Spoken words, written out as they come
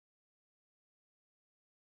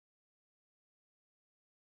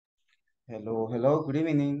Hello, hello, good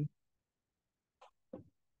evening.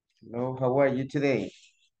 Hello, how are you today?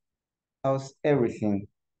 How's everything?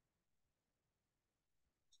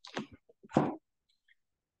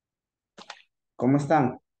 ¿Cómo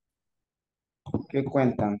están? ¿Qué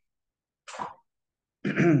cuentan?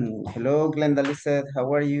 Hello, Glenda Lizette,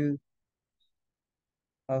 how are you?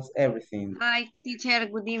 How's everything? Hi, teacher.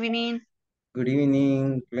 Good evening. Good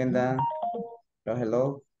evening, Glenda. Hello,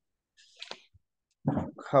 hello.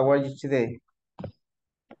 How are you today?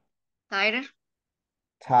 Tired?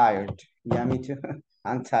 Tired. Yeah, me too.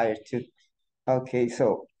 I'm tired too. Okay,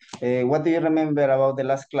 so what do you remember about the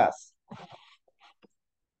last class?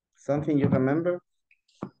 Something you remember?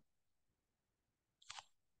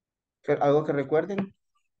 ¿Algo que recuerden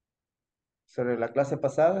sobre la clase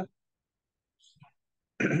pasada?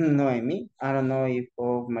 Noemi, I don't know if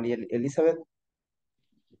of Maria Elizabeth.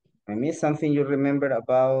 Noemi, something you remember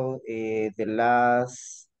about the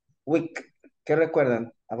last week. ¿Qué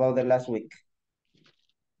recuerdan about the last week?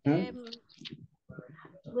 Hmm? Um,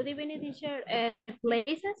 Good evening, teacher.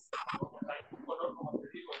 Places,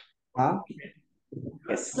 Huh?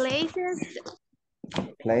 Yes. places,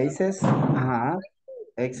 Places. Uh-huh.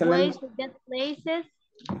 Excellent. get places.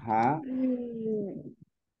 Uh-huh. mm,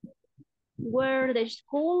 where the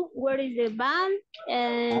school, where is the band,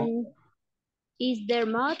 Uh-huh. and is there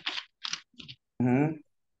mud, Mm-hmm.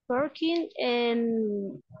 parking,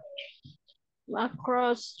 and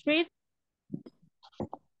across street.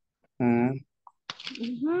 Mm-hmm.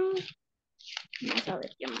 Ujú. Vamos a ver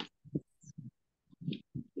qué más.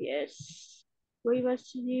 Yes.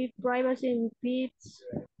 Privacy in pits.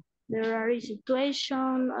 There are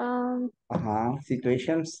situation, Uh-huh.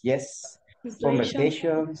 Situations. Yes. situation,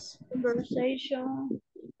 Conversations. conversation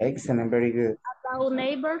Excellent. Very good. about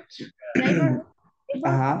neighborhood, neighbor.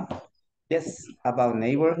 Uh-huh. Yes. About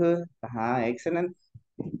neighborhood. Uh-huh. Excellent.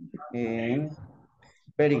 And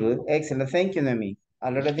very good. Excellent. Thank you, Noemi. A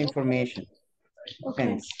lot of information. Okay.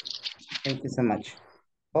 Thanks. Thank you so much.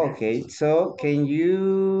 Okay, so can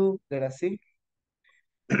you let us see?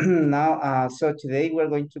 Now, so today we're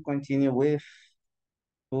going to continue with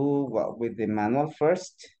well, with the manual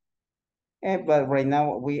first. But right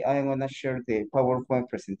now I'm gonna share the PowerPoint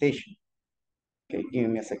presentation. Okay, give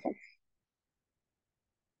me a second.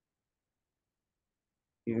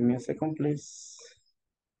 Give me a second, please.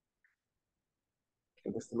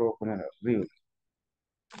 Okay, esto lo voy a poner arriba.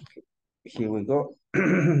 Okay, here we go.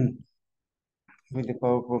 With the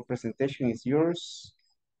PowerPoint presentation is yours.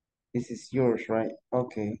 This is yours, right?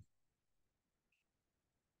 Okay.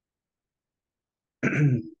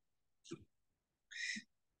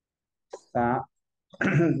 Está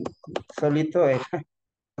solito.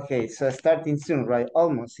 Okay, so starting soon, right?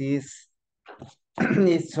 Almost is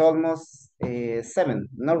it's almost 7,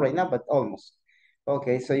 not right now, but almost.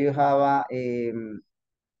 Okay, so you have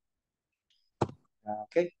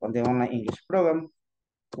okay, on the online English program.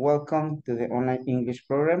 Welcome to the online English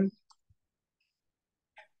program.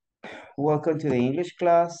 Welcome to the English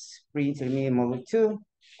class, pre-intermediate module 2,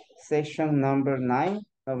 session number 9,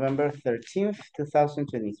 November 13th,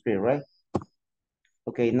 2023, right?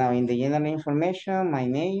 Okay, now in the general information, my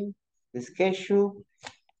name, the schedule,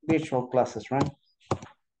 virtual classes, right?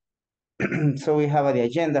 So we have the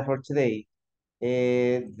agenda for today.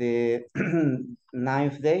 The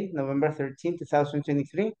 9th day, November 13,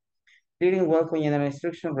 2023. Reading, welcome, general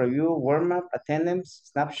instruction, review, warm-up, attendance,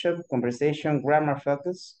 snapshot, conversation, grammar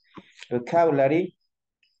focus, vocabulary,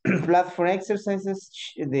 platform exercises,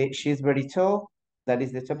 she's very tall, that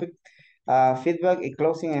is the topic, feedback, a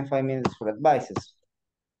closing, and 5 minutes for advices.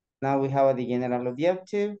 Now we have the general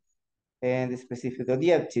objective and the specific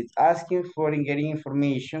objective, asking for and getting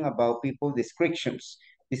information about people descriptions,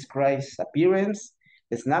 describes appearance,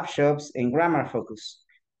 snapshots, and grammar focus.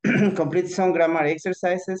 Complete some grammar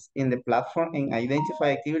exercises in the platform and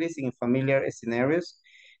identify activities in familiar scenarios.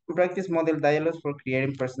 Practice model dialogues for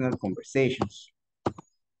creating personal conversations.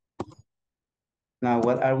 Now,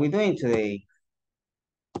 what are we doing today?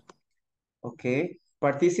 Okay,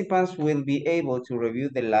 participants will be able to review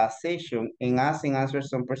the last session and ask and answer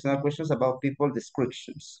some personal questions about people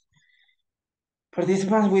descriptions.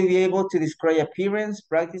 Participants will be able to describe appearance,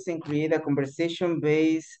 practice, and create a conversation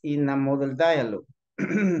based in a model dialogue.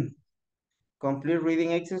 Complete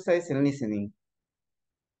reading exercise and listening.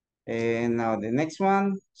 And now the next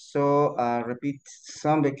one. So repeat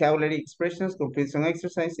some vocabulary expressions, complete some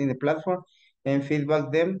exercise in the platform, and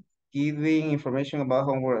feedback them, giving information about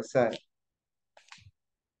homework assigned.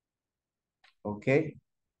 Ok.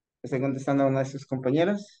 ¿Estoy contestando a una de sus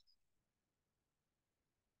compañeras?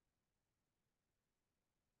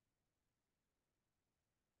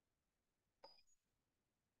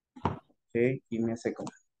 Okay, give me a second.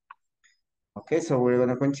 Okay, so we're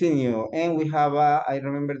gonna continue. And we have, I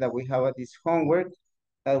remember that we have this homework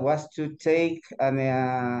that was to take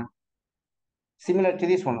an, similar to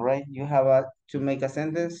this one, right? You have to make a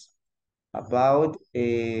sentence about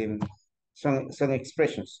some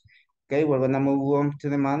expressions. Okay, we're gonna move on to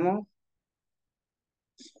the manual.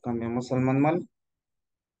 Cambiamos al manual.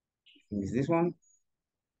 Is this one?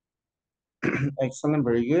 Excellent,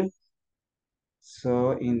 very good.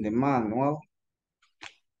 So in the manual,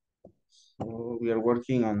 so we are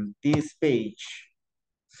working on this page.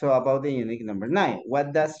 So about the unit number 9,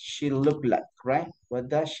 what does she look like, right? What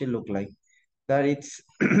does she look like? That it's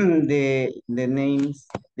the names,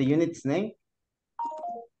 the unit's name.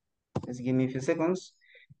 Just give me a few seconds.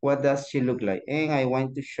 What does she look like? And I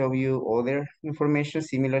want to show you other information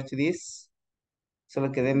similar to this. Solo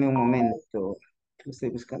que deme un momento. Estoy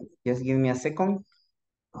buscando. Just give me a second.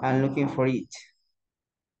 I'm looking for it.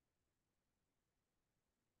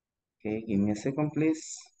 Okay, give me a second,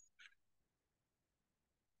 please.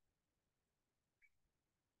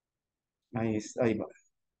 Ahí va.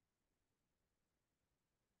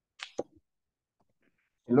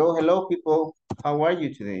 Hello, hello, people. How are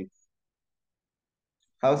you today?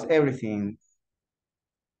 How's everything?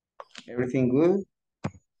 Everything good?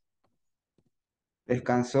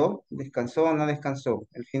 ¿Descansó? ¿Descansó o no descansó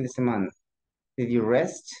el fin de semana? Did you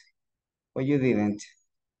rest or you didn't?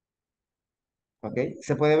 Okay,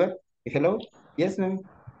 ¿se puede ver? Hello? Yes, no?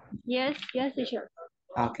 Yes, yes, teacher.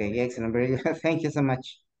 Okay, excellent. Very good. Thank you so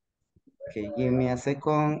much. Okay, give me a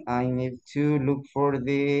second. I need to look for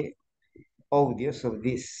the audios of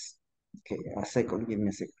this. Okay, a second. Give me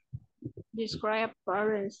a second. Describe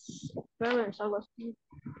parents. Parents, algo así.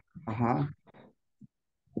 Uh-huh.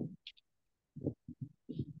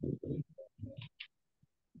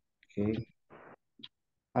 Okay.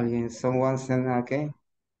 Alguien, someone send, okay.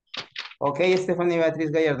 Okay, Stephanie Beatriz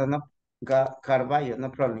Gallardo, no, Carballo, no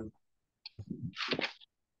problem.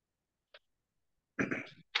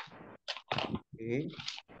 Okay.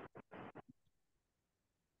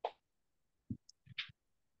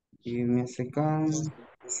 Give me a second.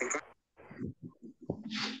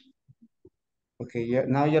 Okay,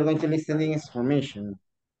 now you're going to listen in information.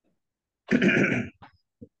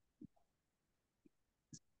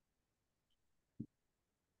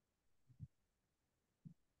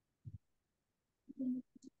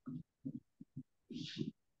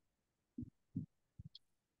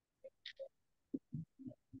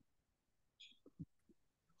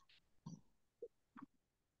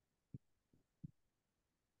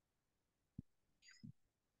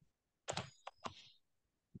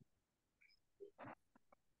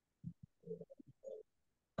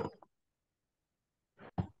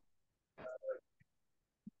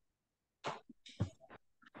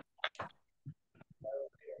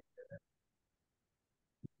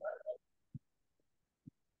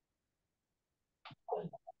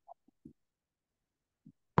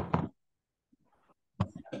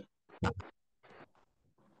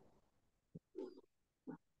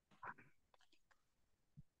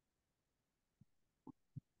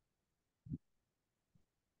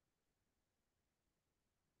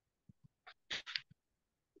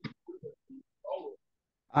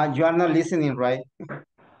 You are not listening, right?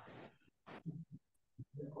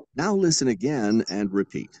 Now listen again and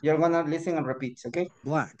repeat. You're gonna listen and repeat, okay?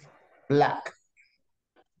 Black, Black,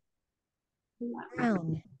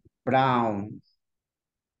 Brown, brown,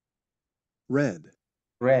 red,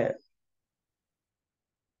 red,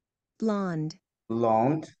 blonde,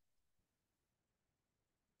 blonde,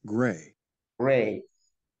 gray, gray,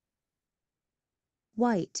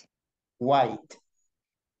 white, white,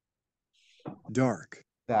 dark,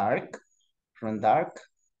 dark, from dark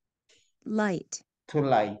light, to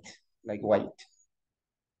light, like white,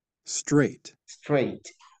 straight,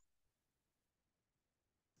 straight,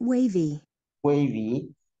 wavy, wavy,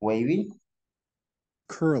 wavy,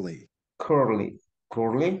 curly, curly,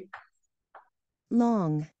 curly,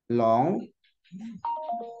 long, long,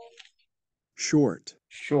 short,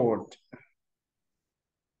 short,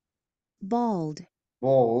 bald,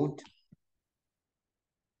 bald,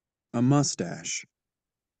 a mustache,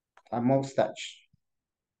 a mustache,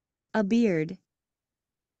 a beard,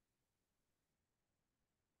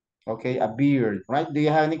 okay, a beard, right? Do you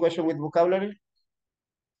have any question with vocabulary?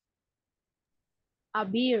 A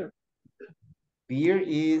beer. Beard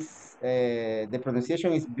is, the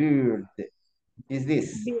pronunciation is beard. Is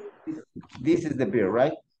this? Beer. This is the beard,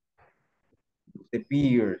 right? The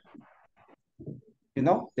beard. You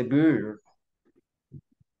know, the beard.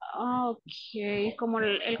 Ah, ok, como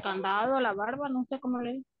el candado, la barba, no sé cómo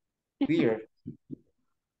le. Beard.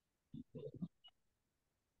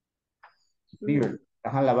 Beard.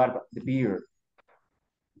 Ajá, la barba. The beard.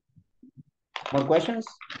 More questions?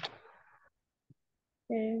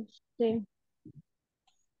 Este,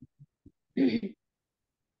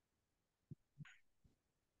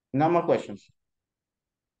 No more questions.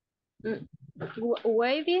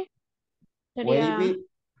 wavy sería Wavy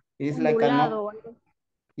is like a ondulado. no. o algo.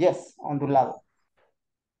 Yes, ondulado.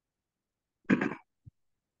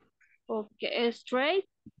 Ok, straight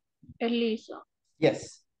es liso.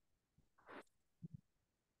 Yes.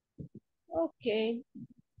 Ok,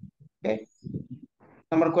 Okay.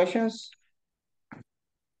 No more questions?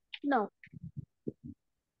 no.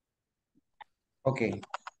 Okay.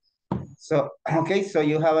 So, okay, so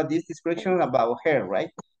you have this description about hair, right?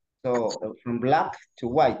 So from black to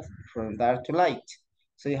white, from dark to light.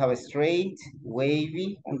 So you have a straight,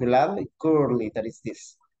 wavy, ondulado, curly, that is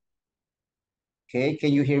this. Okay,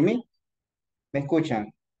 can you hear me? ¿Me escuchan?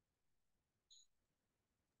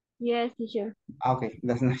 Yes, teacher. Okay,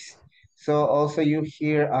 that's nice. So also you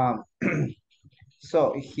hear,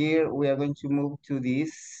 so here we are going to move to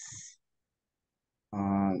this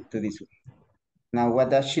one. Now, what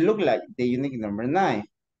does she look like? The unique number 9.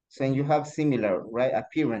 So you have similar, right,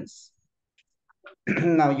 appearance.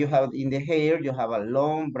 Now you have in the hair, you have a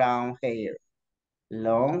long brown hair.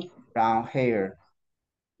 Long brown hair.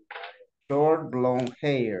 Short blonde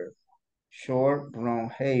hair. Short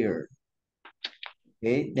blonde hair.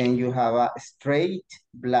 Okay, then you have a straight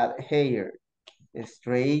black hair.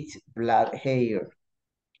 Straight black hair.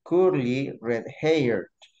 Curly red hair.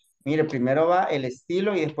 Mire, primero va el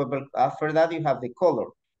estilo y después, after that, you have the color.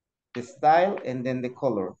 The style and then the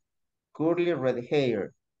color. Curly red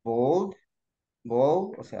hair. Bald,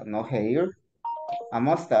 o sea, no hair. A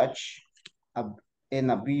mustache,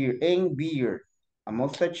 and a beard. A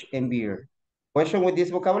mustache and beard. Question with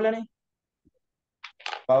this vocabulary?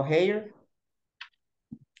 About hair?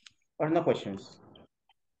 Or no questions?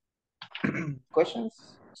 Questions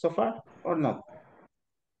so far or not?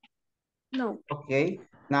 No. Okay,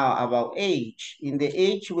 now about age. In the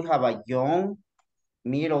age, we have a young,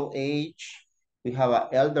 middle age, we have a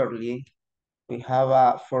elderly, we have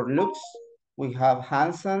a for looks, we have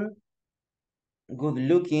handsome, good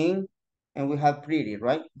looking, and we have pretty,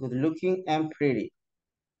 right? Good looking and pretty.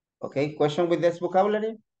 Okay, question with this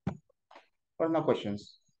vocabulary? Or no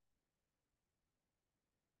questions?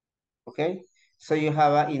 Okay, so you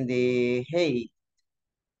have in the height.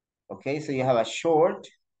 Okay, so you have a short,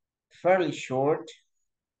 fairly short,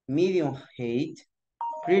 medium height,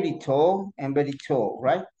 pretty tall, and very tall,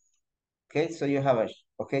 right? Okay, so you have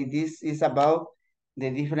okay, this is about the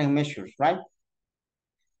different measures, right?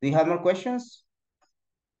 Do you have more questions?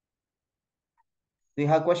 Do you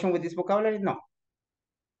have question with this vocabulary? No.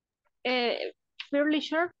 Fairly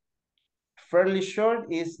short. Fairly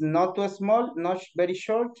short is not too small, not very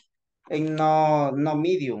short, and no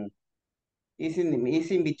medium. It's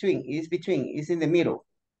in between. It's in the middle.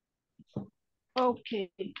 Okay.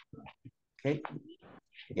 Okay.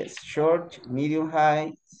 Yes, short, medium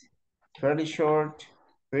height, fairly short,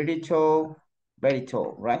 pretty tall, very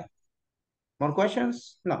tall, right? More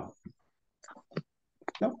questions? No.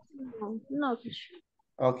 No? No, no, teacher.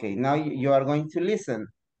 Okay, now you are going to listen.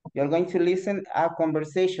 You're going to listen a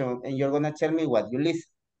conversation and you're going to tell me what you listen.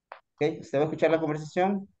 Okay, usted va a escuchar la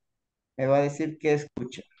conversación, me va a decir qué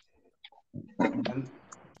escucha.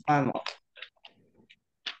 Manual.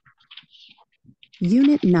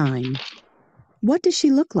 Unit 9. What does she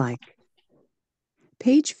look like?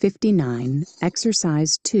 Page 59,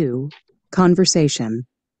 Exercise 2, Conversation.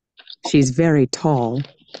 She's very tall.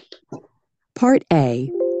 Part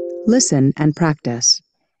A. Listen and practice.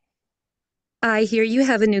 I hear you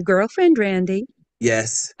have a new girlfriend, Randy.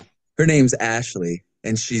 Yes, her name's Ashley,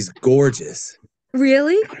 and she's gorgeous.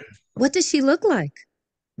 Really? What does she look like?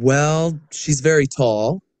 Well, she's very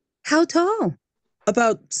tall. How tall?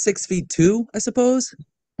 About 6'2", I suppose.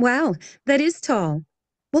 Wow, that is tall.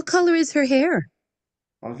 What color is her hair?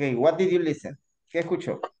 Okay, what did you listen? ¿Qué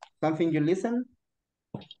escuchó? Something you listen?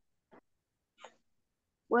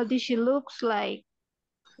 What does she looks like?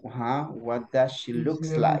 What does she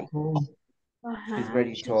looks like? She's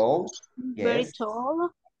very tall. Very Yes.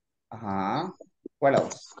 tall. What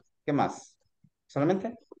else? ¿Qué más?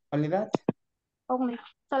 ¿Solamente? Only that? Only.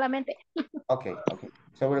 Solamente. Okay.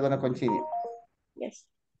 So we're gonna continue. Yes.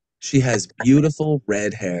 She has beautiful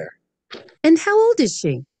red hair. And how old is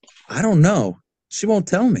she? I don't know. She won't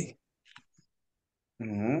tell me.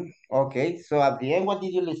 Okay, so at the end, what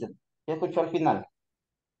did you listen? ¿Qué escuchó al final?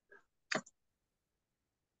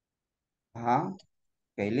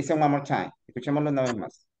 Okay, listen one more time. Escuchémoslo una vez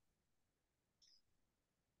más.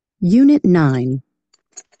 Unit 9.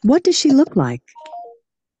 What does she look like?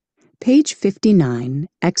 Page 59,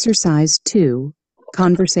 exercise 2,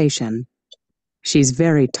 conversation. She's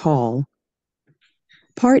very tall.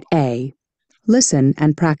 Part A, listen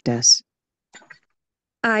and practice.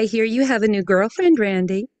 I hear you have a new girlfriend,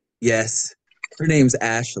 Randy. Yes. Her name's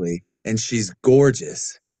Ashley, and she's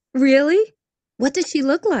gorgeous. Really? What does she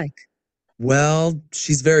look like? Well,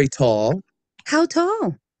 she's very tall. How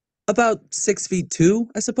tall? About 6'2",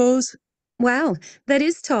 I suppose. Wow, that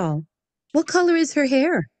is tall. What color is her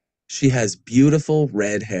hair? She has beautiful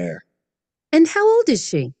red hair. And how old is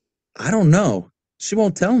she? I don't know. She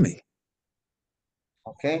won't tell me.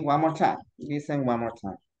 Okay, one more time. Listen one more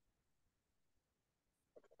time.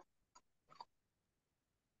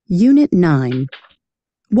 Unit 9.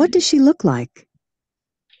 What does she look like?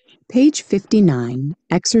 Page 59,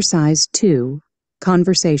 exercise 2,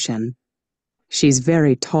 conversation. She's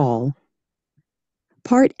very tall.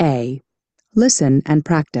 Part A, listen and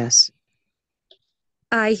practice.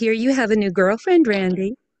 I hear you have a new girlfriend,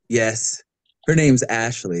 Randy. Yes. Her name's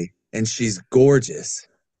Ashley, and she's gorgeous.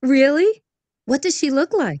 Really? What does she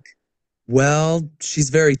look like? Well, she's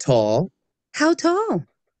very tall. How tall?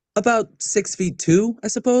 About 6'2", I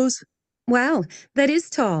suppose. Wow, that is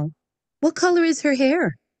tall. What color is her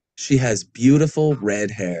hair? She has beautiful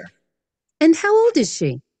red hair. And how old is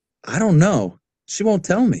she? I don't know. She won't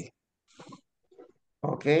tell me.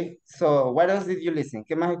 Okay, so what else did you listen?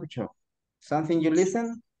 ¿Qué más escuchó? Something you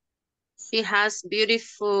listen? She has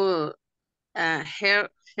beautiful hair.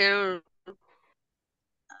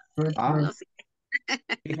 Ah, No sé.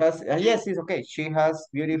 she has, yes, it's okay. She has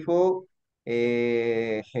beautiful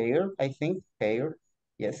hair, I think. Hair.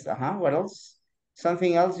 Yes, What else?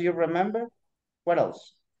 Something else you remember? What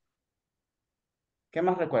else? ¿Qué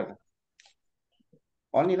más recuerda?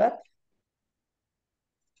 Only that?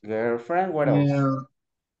 Girlfriend, what else?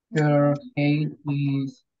 Her height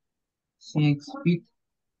is 6 feet.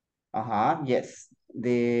 Yes.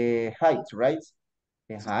 The height, right?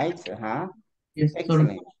 The height, Yes, sorry.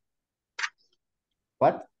 Excellent.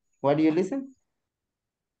 What? What do you listen?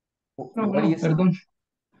 What do you say? Perdón.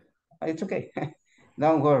 It's okay.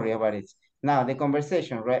 Don't worry about it. Now, the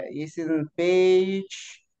conversation, right, is in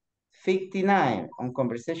page 59.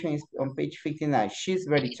 Conversation is on page 59. She's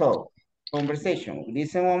very tall. Conversation.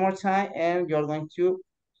 Listen one more time, and you're going to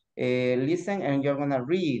listen, and you're going to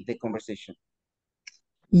read the conversation.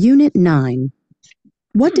 Unit 9.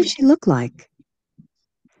 What does she look like?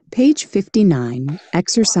 Page 59,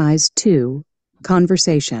 exercise 2,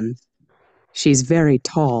 conversation. She's very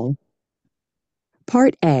tall.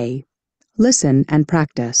 Part A, listen and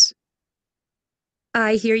practice.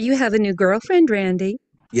 I hear you have a new girlfriend, Randy.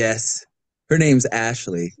 Yes. Her name's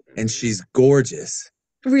Ashley, and she's gorgeous.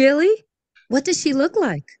 Really? What does she look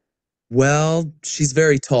like? Well, she's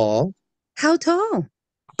very tall. How tall?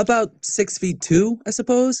 About 6'2", I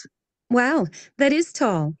suppose. Wow, that is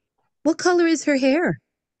tall. What color is her hair?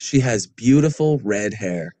 She has beautiful red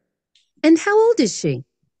hair. And how old is she?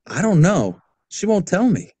 I don't know. She won't tell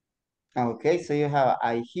me. Okay, so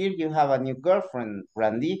I hear you have a new girlfriend,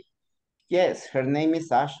 Randy. Yes, her name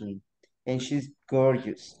is Ashley, and she's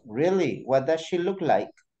gorgeous. Really? What does she look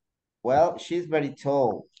like? Well, she's very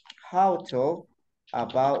tall. How tall?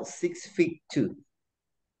 About 6'2".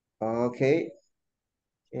 Okay.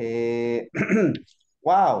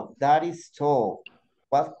 Wow, that is tall.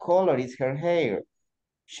 What color is her hair?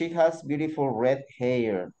 She has beautiful red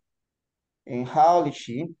hair. And how old is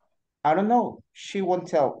she? I don't know. She won't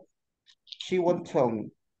tell. She won't tell me.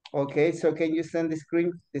 Okay, so can you send the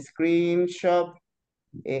screenshot?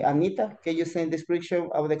 Anita, can you send the screenshot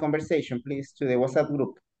of the conversation, please, to the WhatsApp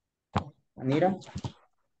group? Anita?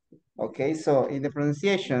 Okay, so in the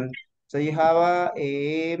pronunciation, so you have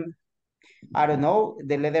I don't know,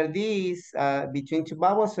 the letter D is between two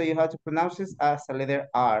vowels, so you have to pronounce it as a letter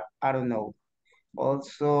R. I don't know.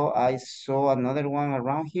 Also, I saw another one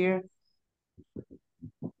around here.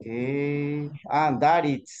 Okay, and that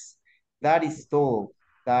is tall.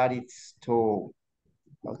 That is tall.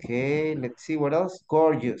 Okay, let's see what else.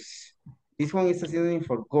 Gorgeous. This one is a synonym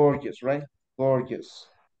for gorgeous, right? Gorgeous.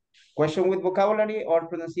 Question with vocabulary or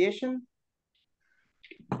pronunciation?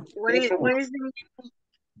 What is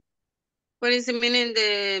the meaning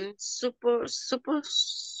the suppose?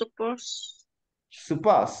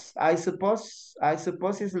 Suppose. I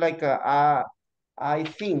suppose it's like I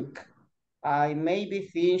think. I maybe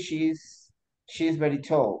think she's very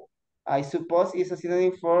tall. I suppose it's a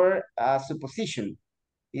synonym for supposition.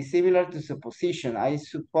 It's similar to supposition. I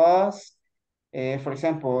suppose, for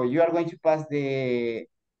example, you are going to pass the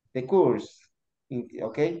course.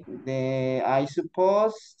 Okay. I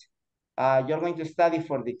suppose you're going to study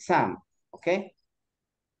for the exam. Okay.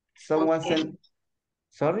 Someone Okay. sent.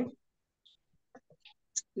 Sorry.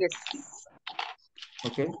 Yes.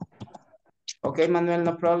 Okay. Okay, Manuel,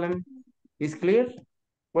 no problem. It's clear?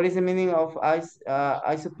 What is the meaning of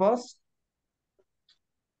I suppose?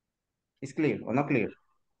 It's clear or not clear?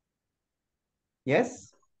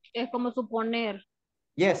 Yes? Es como suponer.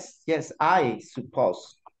 Yes, yes, I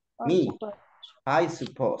suppose. Me, I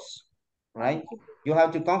suppose. Right? You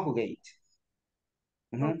have to conjugate.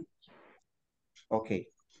 Mhm. Okay,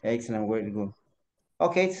 excellent, very good.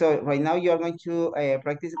 Okay, so right now you are going to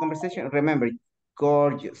practice the conversation. Remember,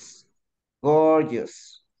 gorgeous,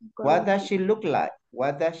 gorgeous. What does she look like?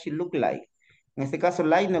 What does she look like? En este caso,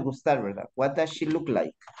 like no gustar, ¿verdad? What does she look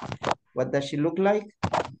like? What does she look like?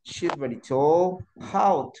 She's very tall.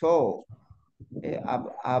 How tall?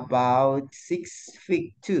 About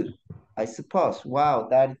 6'2", I suppose. Wow,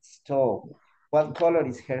 that is tall. What color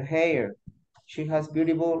is her hair? She has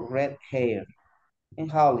beautiful red hair. And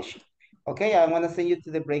how old is she? Okay, I'm gonna send you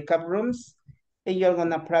to the breakout rooms and you're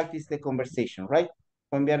gonna practice the conversation, right?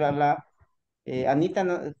 Voy a enviar a la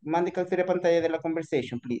Anita, mande captura de pantalla de la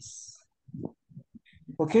conversation, please.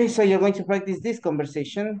 Okay, so you're going to practice this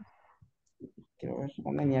conversation. Quiero ver,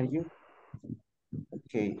 how many are you?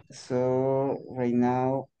 Okay, so right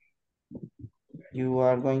now you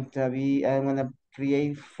are going to be, I'm gonna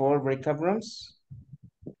create 4 breakout rooms.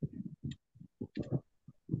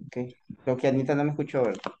 Okay, creo que Anita no me escuchó,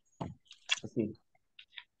 ¿verdad? Sí.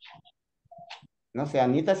 No sé,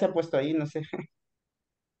 Anita se ha puesto ahí, no sé,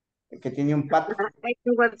 que tiene un pato.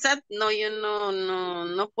 En WhatsApp, no, yo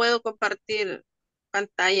no puedo compartir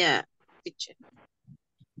pantalla, teacher.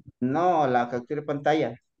 No, la captura de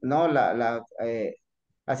pantalla. No,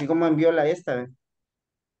 así como envió la esta.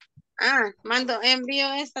 Ah,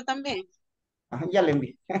 envío esta también. Ajá, ya la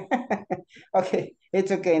envié. Okay,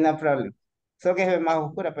 it's okay, no problem. Solo que es más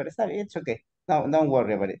oscura, pero está bien, it's okay. No, don't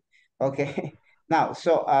worry about it. Okay, now,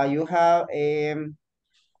 so you have,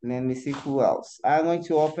 let me see who else. I'm going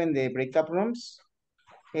to open the breakup rooms.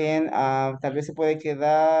 And tal vez se puede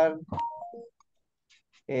quedar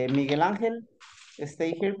Miguel Ángel.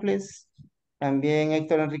 Stay here, please. También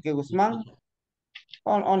Héctor Enrique Guzmán.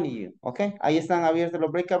 Only you, okay? Ahí están abiertos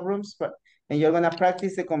los breakout rooms, and you're gonna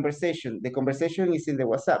practice the conversation. The conversation is in the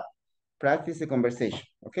WhatsApp. Practice the conversation,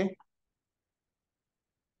 okay?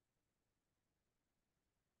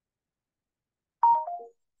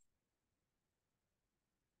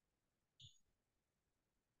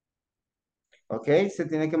 Okay, se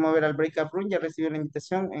tiene que mover al breakout room. Ya recibió la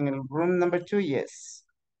invitación. En el room number 2, yes.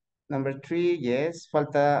 Number 3, yes.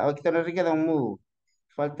 Falta, Héctor Enrique, don't move.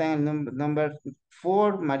 Falta en el number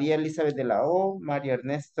 4, María Elizabeth de la O, María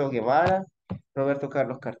Ernesto Guevara, Roberto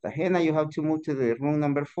Carlos Cartagena. You have to move to the room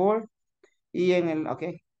number 4. Y en el,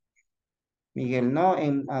 okay. Miguel, no.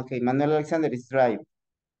 Okay, Manuel Alexander is drive.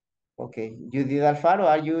 Okay, Judith Alfaro,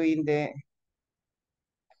 are you in the...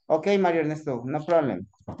 Okay, Mario Ernesto, no problem.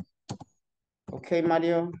 Okay,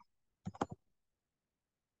 Mario.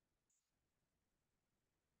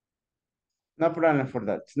 No problem for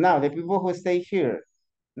that. Now, the people who stay here,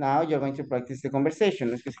 now you're going to practice the conversation.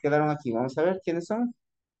 Los que se quedaron aquí, vamos a ver quiénes son.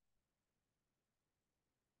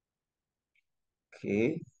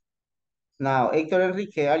 Okay. Now, Héctor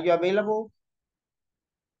Enrique, are you available?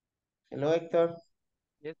 Hello, Héctor.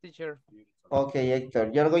 Yes, teacher. Okay,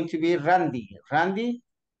 Héctor, you're going to be Randy. Randy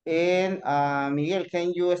and Miguel,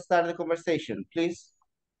 can you start the conversation, please?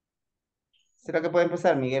 ¿Será que puede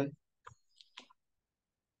empezar, Miguel?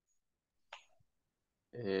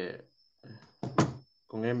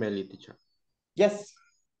 Con Emily, teacher. Yes,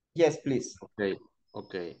 yes, please. Okay,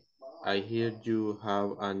 okay. I hear you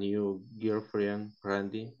have a new girlfriend,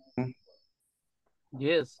 Randy.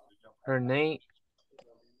 Yes, her name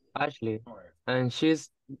Ashley, and she's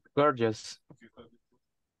gorgeous.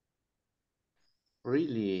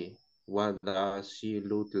 Really? What does she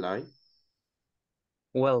look like?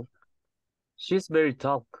 Well, she's very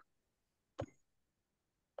tall,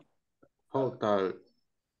 How tall?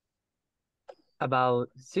 about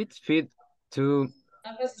 6 feet 2,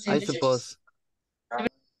 I suppose.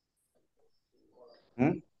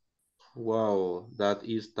 Wow, that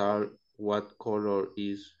is tall. What color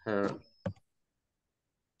is her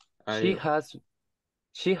She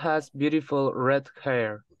hair? has beautiful red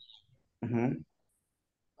hair.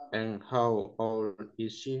 And how old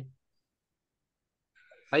is she?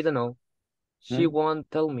 I don't know. She won't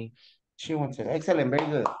tell me. She wants it. Excellent, very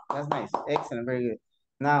good. That's nice. Excellent, very good.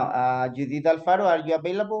 Now, Judith Alfaro, are you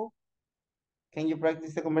available? Can you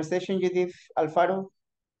practice the conversation, Judith Alfaro?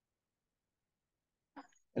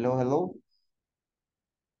 Hello, hello.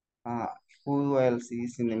 Who else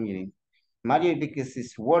is in the meeting? Mario, because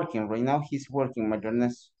he's working. Right now, he's working, my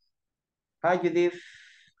goodness. Hi, Judith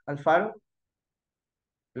Alfaro.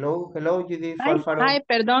 Hello, Judith Ay, Alfaro.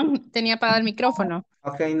 perdón, tenía apagado el micrófono.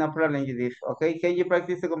 Okay, no problem, Judith. Okay, can you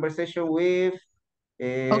practice the conversation with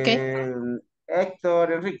Okay.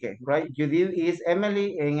 Hector Enrique, right? Judith is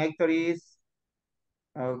Emily and Hector is,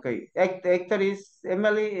 okay. Hector is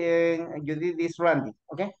Emily and Judith is Randy,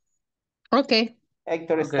 okay? Okay.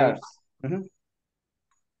 Hector Okay. starts. Mhm.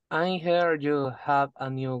 I heard you have a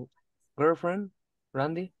new girlfriend,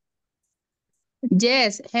 Randy.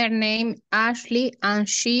 Yes, her name Ashley and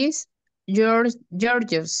she's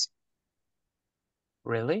Georgios.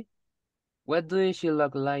 Really? What does she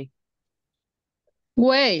look like?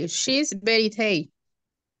 Well, she's very tall,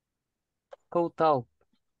 How tall?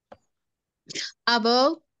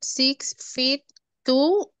 about 6 feet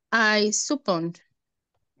 2, I suppose.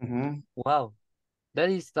 Mhm. Wow, that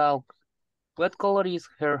is tall. What color is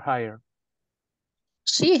her hair?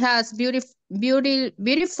 She has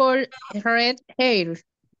beautiful red hair.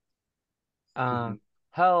 Uh, Mhm.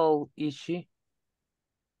 how old is she?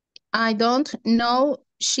 I don't know.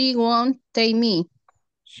 She won't tell me.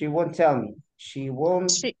 She won't tell me. She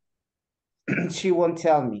won't, She, she won't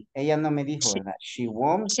tell me. Ella no me dijo, she, ¿verdad? She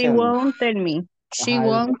won't she tell me. won't tell me. She Ajá,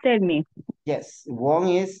 won't tell me. yes, won't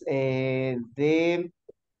is the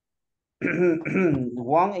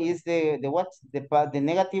one is the what? The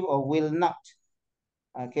negative of will not.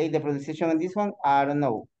 Okay, the pronunciation on this one, I don't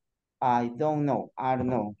know. I don't know. I don't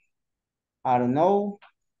know. I don't know.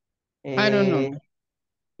 I don't know.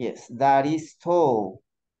 Yes, that is tall.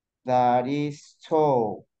 That is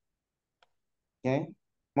tall. Okay.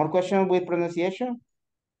 More question with pronunciation?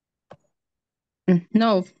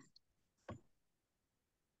 No.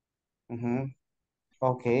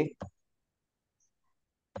 Okay.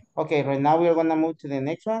 Okay, right now we're gonna move to the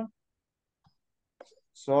next one.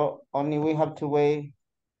 So only we have to wait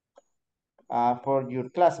for your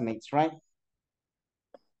classmates, right?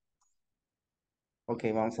 Ok,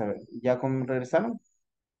 vamos a ver. ¿Ya regresaron?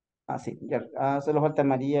 Ah, sí, ya. Solo falta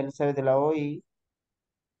María Elizabeth de la O y...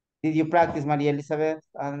 Did you practice, María Elizabeth?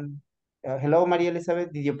 Hello, María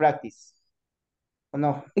Elizabeth. Did you practice? ¿O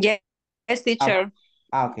no? Yes, Ah, teacher.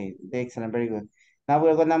 okay. Excellent. Very good. Now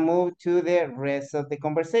we're gonna move to the rest of the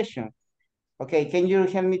conversation. Okay, can you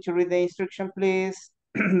help me to read the instruction, please?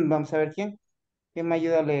 Vamos a ver quién. ¿Quién me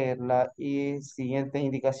ayuda a leer la siguiente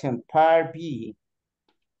indicación? Part B.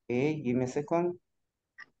 Okay, give me a second.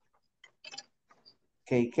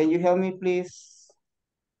 Okay, can you help me, please?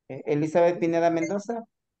 Elizabeth Pineda Mendoza?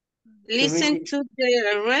 Listen to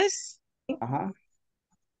the rest. Uh-huh.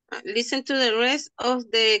 Listen to the rest of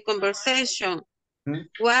the conversation. Hmm.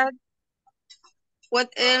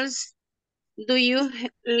 What else do you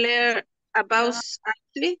learn about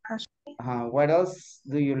Ashley? What else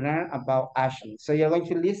do you learn about Ashley? So you're going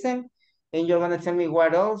to listen and you're going to tell me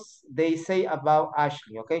what else they say about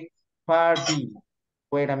Ashley, okay? Part B.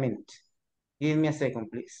 Wait a minute. Give me a second,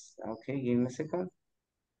 please. Okay, give me a second.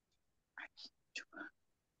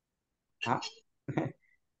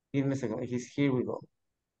 Give me a second. Here we go.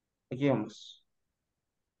 Aquí vamos.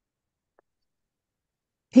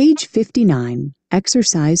 Page 59,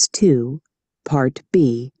 Exercise 2, Part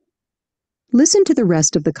B. Listen to the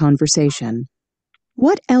rest of the conversation.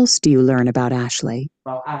 What else do you learn about Ashley?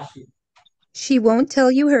 About Ashley. She won't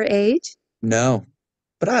tell you her age? No,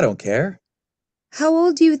 but I don't care. How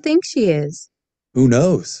old do you think she is? Who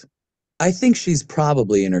knows? I think she's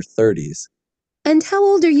probably in her 30s. And how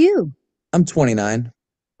old are you? I'm 29.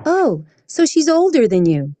 Oh, so she's older than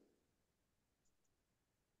you.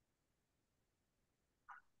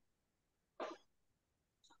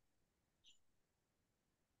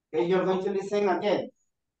 Okay, you're going to listen again.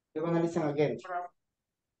 You're going to listen again.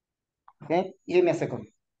 Okay, give me a second.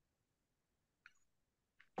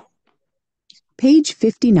 Page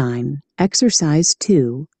 59, Exercise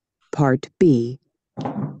 2, Part B.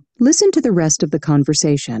 Listen to the rest of the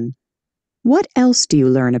conversation. What else do you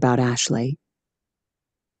learn about Ashley?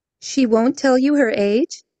 She won't tell you her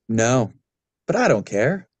age? No, but I don't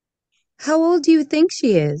care. How old do you think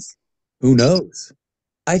she is? Who knows?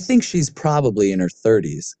 I think she's probably in her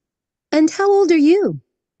 30s. And how old are you?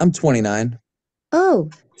 I'm 29. Oh,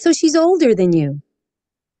 so she's older than you.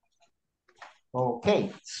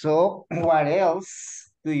 Okay, so what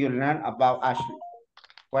else do you learn about Ashley?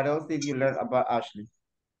 What else did you learn about Ashley?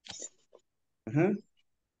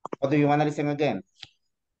 Or do you want to listen again?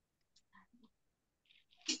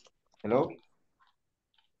 Hello?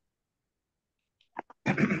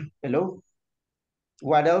 Hello?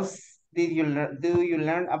 What else did you learn? Do you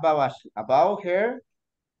learn about Ashley? About her?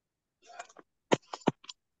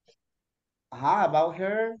 About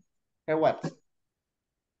her. Her what?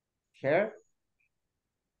 Her?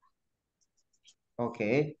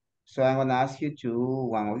 Okay. So I'm gonna ask you to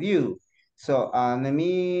one of you. So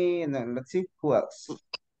let's see who else.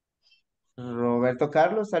 Roberto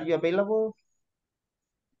Carlos, are you available?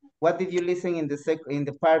 What did you listen in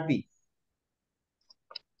the part B?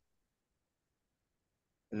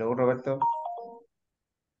 Hello, Roberto.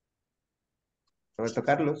 Roberto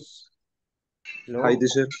Carlos. Hello. Hi,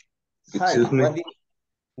 teacher. Hi. Excuse me.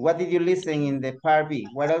 What did you listen in the part B?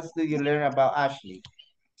 What else did you learn about Ashley?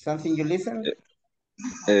 Something you listen?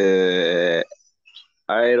 I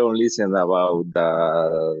don't listen about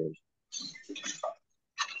the.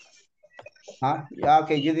 Huh? Yeah,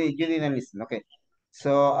 okay, you didn't listen. Okay.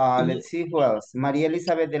 So let's see who else. Maria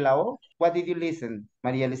Elizabeth de la O. What did you listen,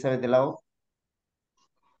 Maria Elizabeth de la O?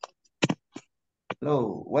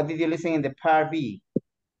 Hello. What did you listen in the part B?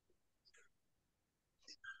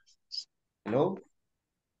 Hello.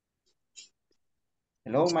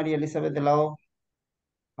 Hello, Maria Elizabeth de la O.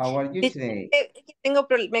 How are you today?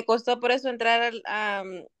 Me costó por eso entrar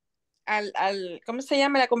 ¿cómo se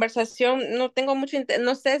llama la conversación? No tengo mucho,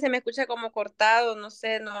 no sé, se me escucha como cortado, no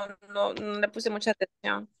sé, no le puse mucha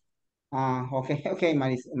atención. Okay, okay,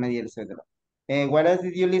 Maria Elizabeth de la O. What else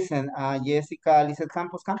did you listen? Jessica Lizeth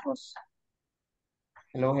Campos.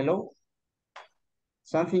 Hello, hello.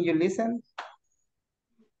 Something you listen?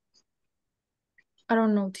 I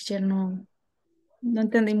don't know, teacher, no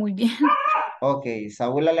entendí muy bien. Okay,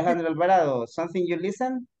 Saúl Alejandro Alvarado. Something you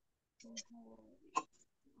listen?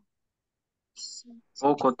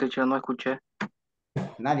 Poco, teacher, no escuché.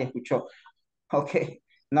 Nadie escuchó. Okay,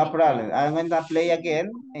 no problem. I'm going to play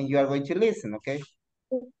again and you are going to listen, okay?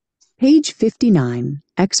 Page 59,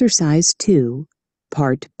 Exercise 2,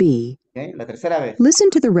 Part B. Okay, la tercera vez.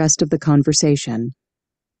 Listen to the rest of the conversation.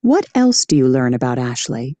 What else do you learn about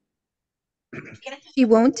Ashley? She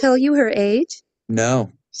won't tell you her age?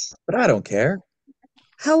 No, but I don't care.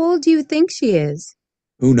 How old do you think she is?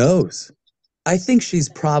 Who knows? I think she's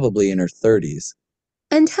probably in her 30s.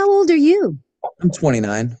 And how old are you? I'm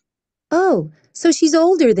 29. Oh, so she's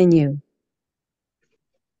older than you.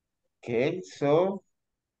 Okay, so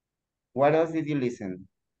what else did you listen?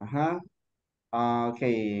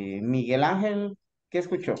 Okay, Miguel Ángel, ¿qué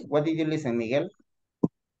escuchó? What did you listen, Miguel?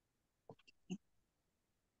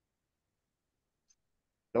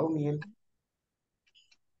 Hello, Miguel.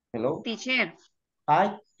 Hello. Teacher,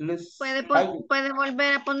 Hi, Luz. puede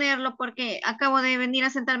volver a ponerlo porque acabo de venir a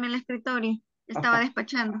sentarme en el escritorio. Estaba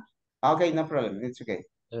despachando. Okay, no problem. It's okay.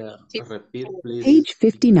 Repeat, please. Page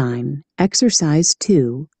 59, Exercise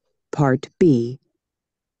 2, Part B.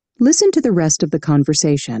 Listen to the rest of the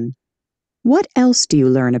conversation. What else do you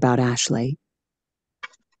learn about Ashley?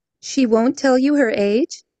 She won't tell you her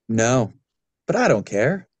age? No, but I don't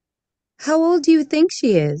care. How old do you think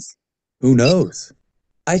she is? Who knows?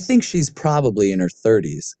 I think she's probably in her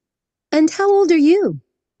 30s. And how old are you?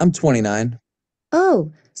 I'm 29.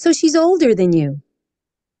 Oh, so she's older than you.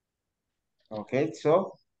 Okay,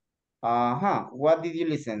 so, what did you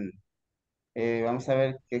listen? Vamos a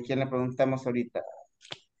ver quién le preguntamos ahorita.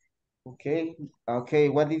 Okay,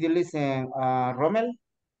 what did you listen? Rommel?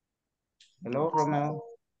 Hello, Rommel.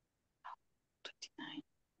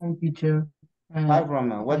 Hi, teacher. Hi,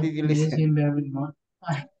 Rommel. What did you listen? Very much.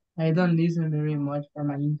 I don't listen very much for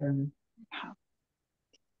my internet.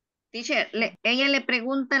 Teacher, ella le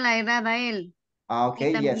pregunta la edad a él.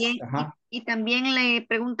 Okay, yes. Y también le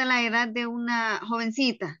pregunta la edad de una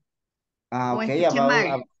jovencita. Okay,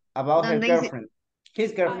 about her girlfriend.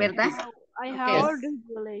 His girlfriend. ¿Verdad? How old are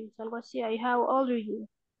you, ladies? Algo así. How old are you?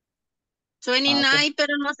 29,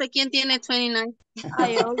 pero no sé quién tiene 29.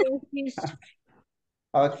 I always is.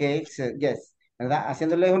 Okay, so, yes. ¿Verdad?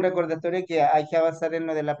 Haciéndoles un recordatorio que hay que avanzar en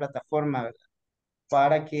lo de la plataforma, ¿verdad?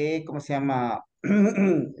 Para que, ¿cómo se llama?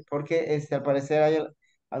 Porque al parecer hay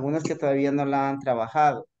algunos que todavía no la han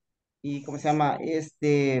trabajado. Y, ¿cómo se llama?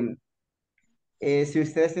 Si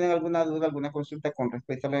ustedes tienen alguna duda, alguna consulta con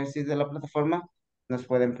respecto al ejercicio de la plataforma, nos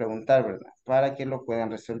pueden preguntar, ¿verdad? Para que lo puedan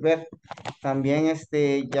resolver. También,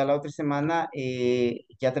 ya la otra semana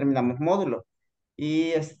ya terminamos módulo.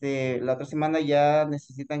 Y la otra semana ya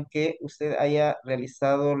necesitan que usted haya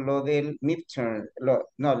realizado lo del midterm, no,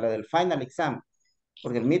 lo del final exam,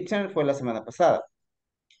 porque el midterm fue la semana pasada.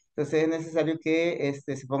 Entonces es necesario que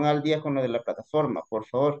se ponga al día con lo de la plataforma, por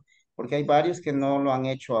favor, porque hay varios que no lo han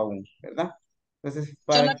hecho aún, ¿verdad? Entonces, Yo no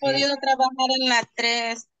para he que... podido trabajar en la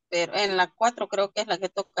 3, pero en la 4 creo que es la que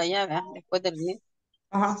toca ya, ¿verdad? Después del mes.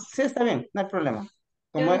 Ajá, sí, está bien, no hay problema. Yo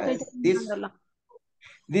Como estoy terminándola.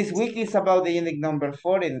 this week is about the unit number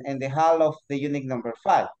 4 and the half of the unit number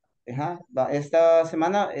 5. Ajá. Esta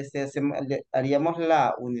semana haríamos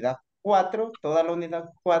la unidad 4, toda la unidad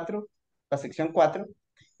 4, la sección 4,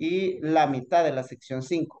 y la mitad de la sección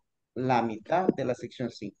 5. la mitad de la sección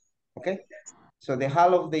 5. Okay? So the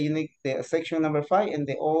half of the section number 5 and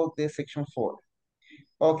the section 4.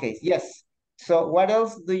 Okay, yes. So what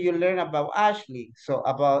else do you learn about Ashley? So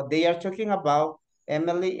they are talking about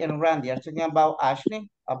Emily and Randy are talking about Ashley,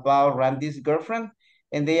 about Randy's girlfriend,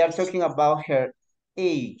 and they are talking about her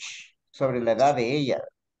age, sobre la edad de ella.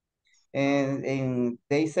 And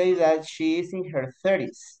they say that she is in her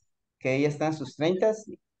 30s, que ella está en sus 30s,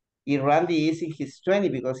 y Randy is in his 20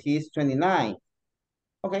 because he is 29.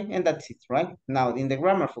 Okay, and that's it, right? Now, in the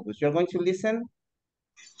grammar focus, you're going to listen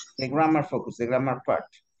the grammar focus, the grammar part.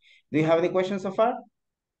 Do you have any questions so far?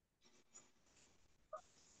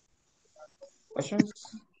 Questions?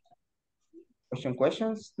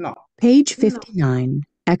 Questions? No. Page 59,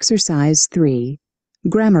 Exercise 3,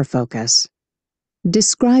 Grammar Focus.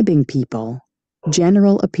 Describing people,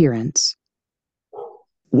 general appearance.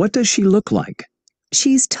 What does she look like?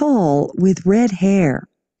 She's tall with red hair.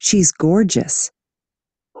 She's gorgeous.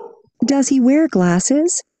 Does he wear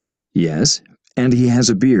glasses? Yes, and he has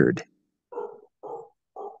a beard.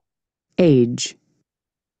 Age.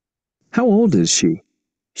 How old is she?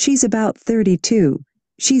 She's about 32.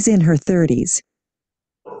 She's in her 30s.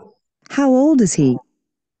 How old is he?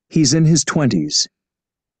 He's in his 20s.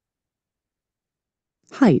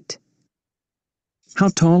 Height. How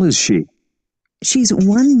tall is she? She's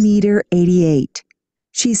 1 meter 88.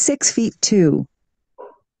 She's 6 feet 2.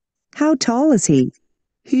 How tall is he?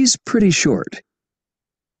 He's pretty short.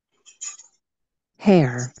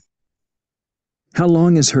 Hair. How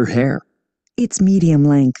long is her hair? It's medium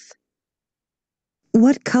length.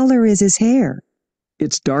 What color is his hair?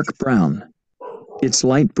 It's dark brown. It's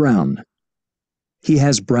light brown. He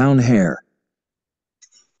has brown hair.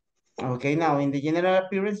 Okay, now in the general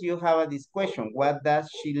appearance, you have this question. What does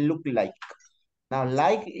she look like? Now,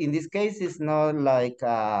 like in this case, is not like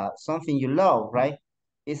something you love, right?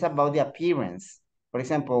 It's about the appearance. For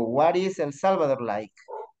example, what is El Salvador like?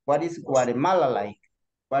 What is Guatemala like?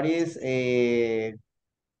 What is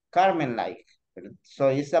Carmen like? So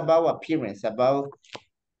it's about appearance, about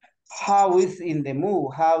how is in the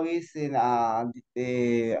mood, how is in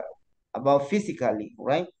about physically,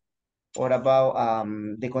 right? Or about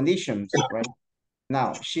the conditions, right?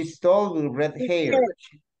 Now, she's tall with red hair.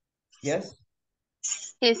 Yes?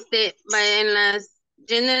 En las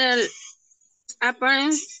general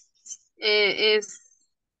appearance es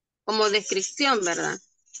como descripción, ¿verdad?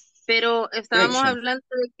 Pero estábamos hablando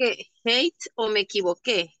de que hate, o me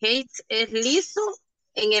equivoqué, hate es liso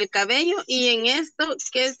en el cabello, y en esto,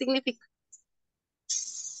 ¿qué significa?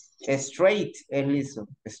 Straight es liso,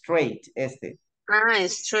 straight, este. Ah,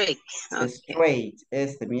 straight. Okay. Straight,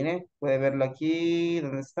 este, mire, puede verlo aquí,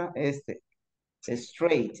 ¿dónde está? Este,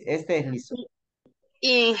 straight, este es liso.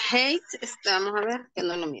 Y en hate, vamos a ver, que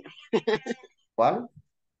no lo miro. ¿Cuál?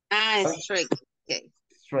 Ah, straight. Okay.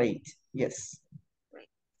 Straight, yes.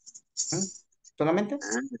 ¿Solamente?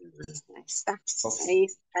 Ahí está. Okay.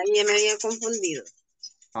 Ahí me había confundido.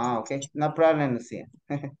 Ah, ok. No problem, Lucía.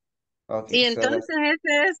 Okay, y entonces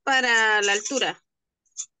ese es para la altura.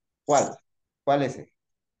 ¿Cuál? ¿Cuál es ese?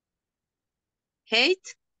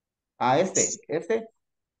 Hate. Ah,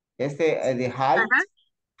 the height.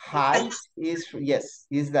 Height is, yes,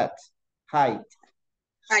 is that. Height.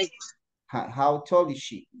 Height. How tall is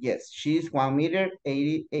she? Yes, she's 1 meter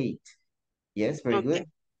 88. Yes, very good.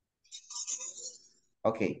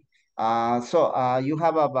 Okay. So you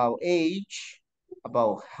have about age,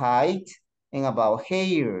 about height, and about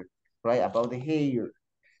hair, right? About the hair.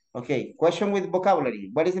 Okay, question with vocabulary.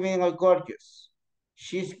 What is the meaning of gorgeous?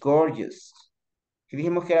 She's gorgeous. ¿Qué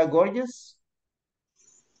dijimos que era gorgeous?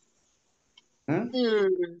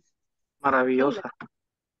 Maravillosa.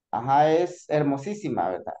 Ajá, es hermosísima,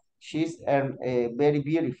 ¿verdad? She's very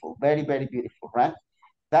beautiful, very, very beautiful, right?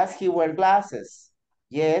 Does he wear glasses?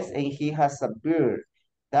 Yes, and he has a beard.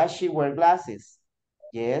 Does she wear glasses?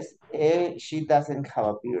 Yes, she doesn't have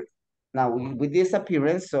a beard. Now, with this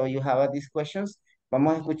appearance, so you have these questions.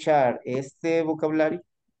 Vamos a escuchar este vocabulario.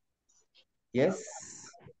 Yes.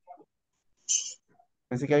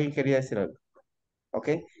 Pensé que alguien quería decir algo.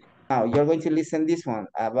 Okay. Now, you're going to listen this one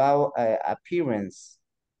about appearance.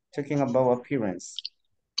 Talking about appearance.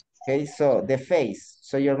 Okay, so the face.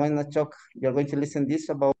 So you're going to listen this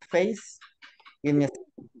about face. Give me a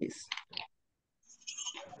second, please.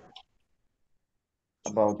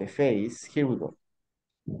 About the face. Here we go.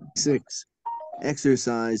 6.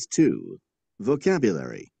 Exercise 2.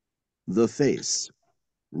 Vocabulary. The face.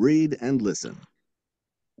 Read and listen.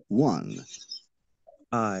 1.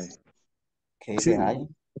 Eye. Okay, 2. the eye.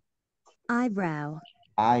 Eyebrow.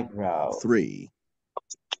 Eyebrow. 3.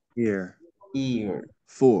 Ear. Ear.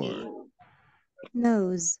 4.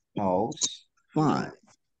 Nose. Nose. 5,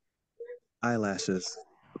 Eyelashes.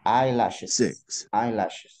 Eyelashes. 6,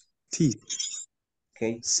 Eyelashes. Teeth.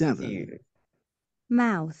 Okay. 7, Here.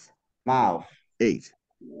 Mouth. Mouth. 8,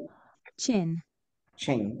 Chin.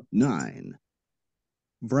 Chin. 9,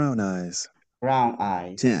 Brown eyes. Brown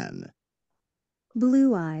eyes. 10,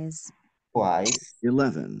 Blue eyes. Blue eyes.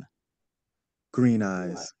 11, Green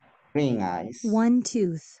eyes. Green eyes. One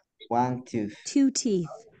tooth. One tooth. Two teeth.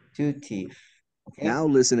 Two teeth. Okay. Now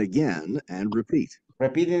listen again and repeat.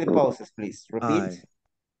 Repeating the poses, please. Repeat.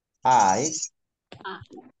 Eye.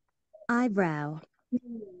 Eyebrow.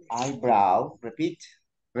 Eyebrow. Repeat.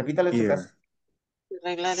 Repítalo, chicas.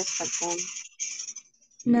 Arreglar esta con.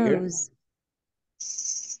 Nose.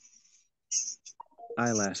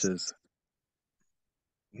 Eyelashes.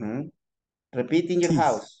 Repeat in your Teeth.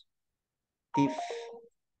 house. Teeth.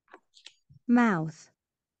 Mouth.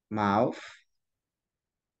 Mouth.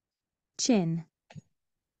 Chin.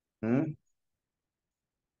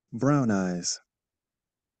 Brown eyes.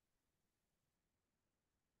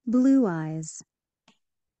 Blue eyes.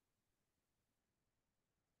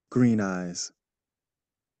 Green eyes.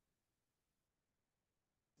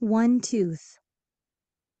 One tooth.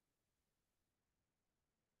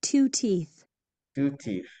 Two teeth. Two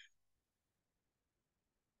teeth.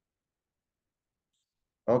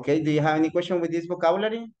 Okay, do you have any question with this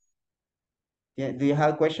vocabulary? Yeah, do you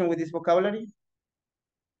have a question with this vocabulary?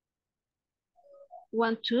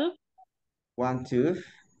 One tooth. One tooth.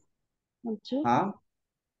 One tooth. Huh?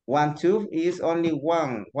 One tooth is only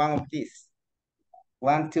one of these.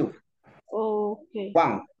 One tooth. Okay.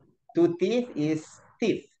 One. Two teeth is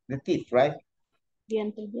teeth, the teeth, right?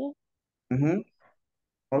 Dientes, yeah.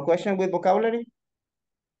 More question with vocabulary?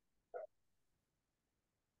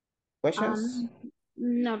 Questions?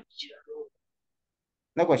 No.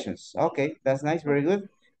 No questions. Okay, that's nice, very good.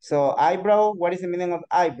 So eyebrow, what is the meaning of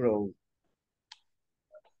eyebrow?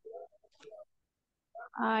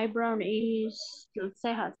 Eyebrow is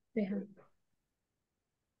cejas.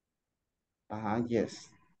 Yes.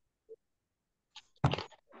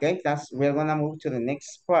 Okay, we're gonna move to the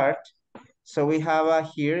next part. So we have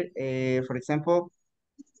here, for example,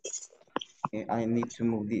 I need to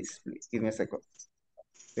move this, please. Give me a second.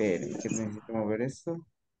 Esperen, que necesito mover esto.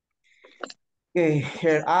 Okay,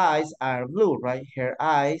 her eyes are blue, right? Her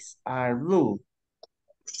eyes are blue.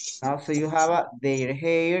 Now, so you have their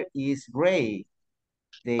hair is gray.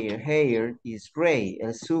 Their hair is gray.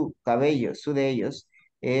 Su cabello, su de ellos,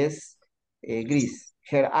 es gris.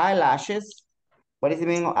 Her eyelashes, what is the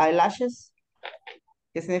meaning of eyelashes?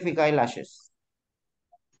 ¿Qué significa eyelashes?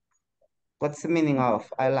 What's the meaning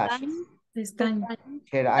of eyelashes? Pestañas.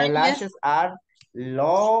 Her eyelashes are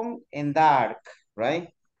long and dark,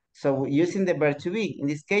 right? So using the verb to be. In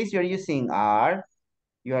this case, you're using are,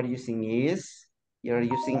 you are using is, you're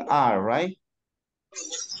using are, right?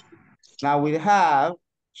 Now we have,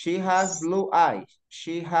 she has blue eyes.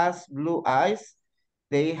 She has blue eyes.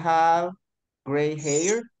 They have gray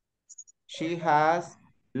hair. She has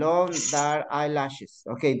long dark eyelashes.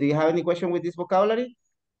 Okay, do you have any question with this vocabulary?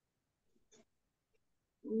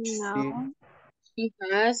 No. She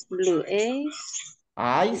has blue eyes.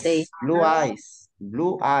 Eyes, blue eyes,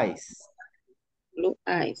 blue eyes. Blue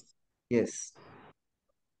eyes. Yes.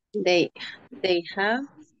 They have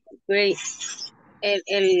gray.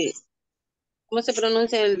 ¿Cómo se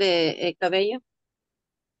pronuncia el de cabello?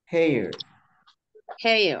 Hair.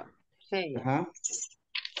 Hair. She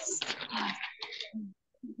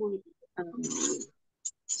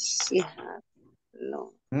has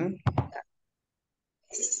long.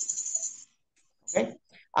 Okay.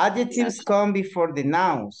 Adjectives come before the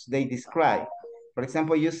nouns they describe. For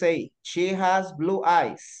example, you say, she has blue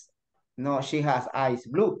eyes. No, she has eyes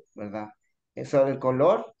blue, ¿verdad? Eso el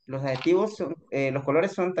color, los adjetivos son, los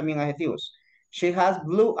colores son también adjetivos. She has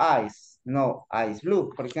blue eyes. No, eyes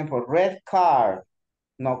blue. For example, red car.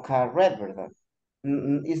 No, car red, ¿verdad?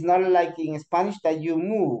 It's not like in Spanish that you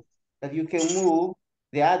can move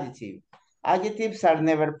the adjective. Adjectives are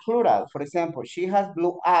never plural. For example, she has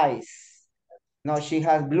blue eyes. No, she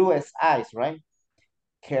has bluest eyes, right?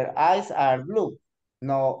 Her eyes are blue.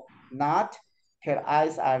 No, not. Her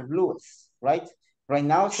eyes are bluest, right? Right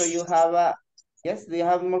now, so you have yes, do you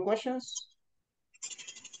have more questions?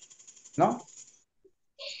 No?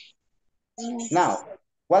 Now,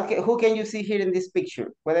 who can you see here in this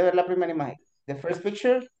picture? ¿Puede ver la primera imagen? The first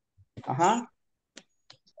picture? The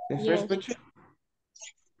first picture?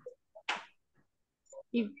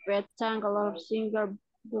 If rectangular singer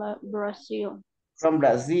Brazil. From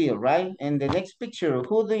Brazil, right? And the next picture,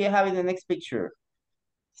 who do you have in the next picture?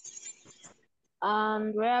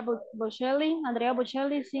 Andrea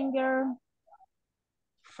Bocelli, singer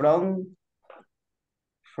from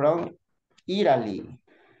Italy.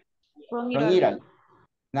 From From Italy. Italy.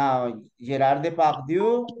 Now, Gerard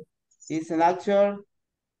Depardieu is an actor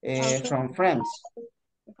from France.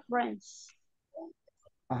 France.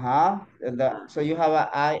 So you have a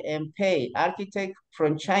I am Pei, architect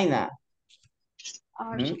from China.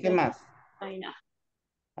 ¿Qué más? China.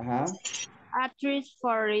 Ajá. Actress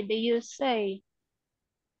for the USA.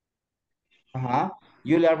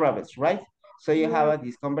 Julia Roberts, right? So you have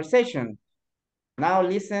this conversation. Now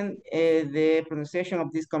listen the pronunciation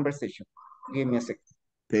of this conversation. Give me a second.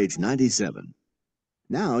 Page 97.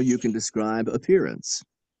 Now you can describe appearance.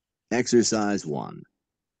 Exercise 1.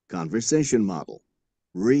 Conversation model.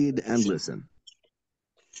 Read and listen.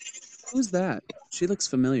 Who's that? She looks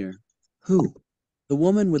familiar. Who? The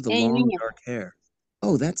woman with the long niña. dark hair.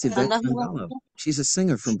 Oh, that's Yvette Sangalo. She's a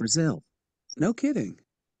singer from Brazil. No kidding.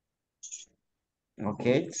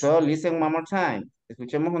 Okay, so listen one more time.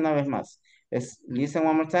 Escuchemos una vez más. Listen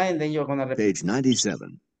one more time, then you're gonna repeat. Page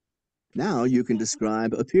 97. Now you can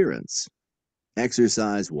describe appearance.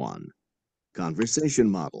 Exercise 1. Conversation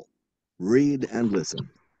model. Read and listen.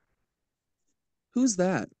 Who's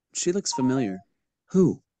that? She looks familiar.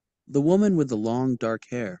 Who? The woman with the long dark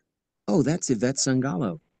hair. Oh, that's Yvette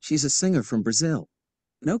Sangalo. She's a singer from Brazil.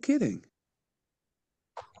 No kidding.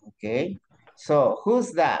 Okay, so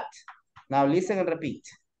who's that? Now listen and repeat.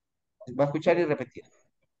 Va a escuchar y repetir.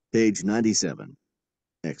 Page 97.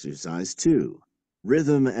 Exercise 2.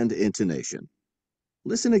 Rhythm and intonation.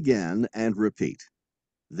 Listen again and repeat.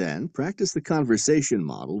 Then practice the conversation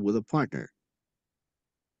model with a partner.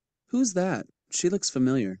 Who's that? She looks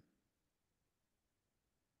familiar.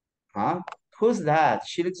 Who's that?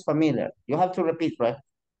 She looks familiar. You have to repeat, right?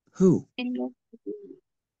 Who?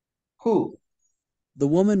 Who? The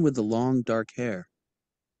woman with the long dark hair.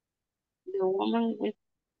 The woman with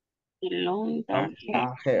the long dark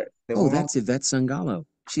hair. Oh, that's Yvette Sangalo.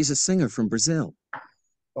 She's a singer from Brazil.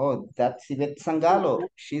 Oh, that's Yvette Sangalo.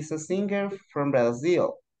 She's a singer from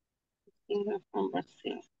Brazil. Singer from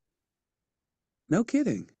Brazil. No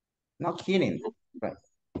kidding. Right.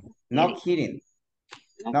 No kidding.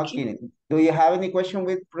 No kidding. Do you have any question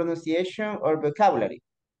with pronunciation or vocabulary?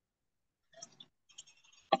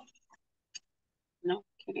 No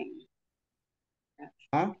kidding.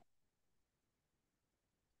 Huh?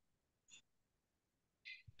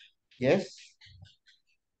 Yes?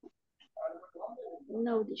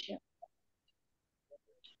 No, teacher.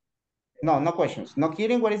 No, no questions. No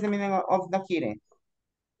kidding, what is the meaning of no kidding?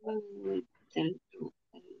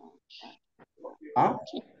 Huh?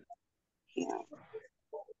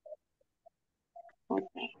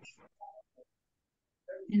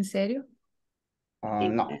 ¿En serio?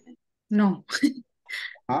 No. No.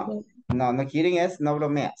 No, no kidding es no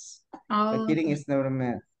bromeas. No Oh, kidding is no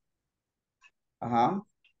bromeas.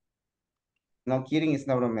 No kidding is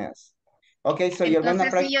no bromeas. Okay, so you're gonna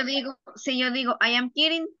Entonces, practice. si yo digo, I am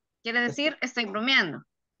kidding, quiere decir, estoy bromeando.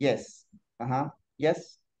 Yes.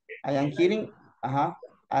 Yes. I am kidding.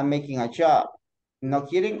 I'm making a job. No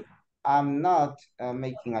kidding. I'm not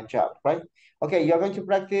making a job, right? Okay, you're going to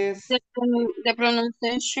practice. The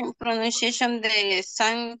pronunciation de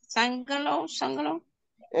Sangalo.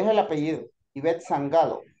 Es el apellido. Yvette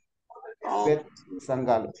Sangalo. Yvette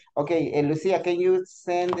Sangalo. Okay, Lucia, can you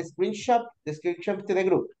send the screenshot to the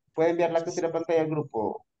group? ¿Puede enviar la captura de pantalla al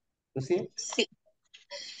grupo, Lucia? Sí.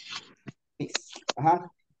 Please.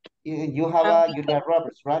 You have Julia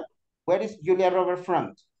Roberts, right? Where is Julia Roberts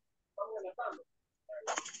from?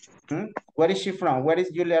 Where is she from? Where is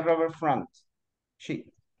Julia Roberts from? She.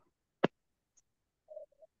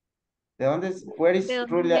 Where is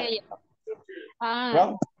Julia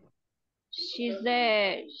from? She's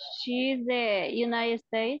the United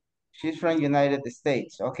States. She's from United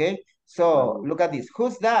States, okay? So look at this.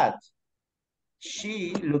 Who's that?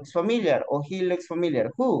 She looks familiar or he looks familiar.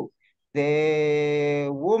 Who? The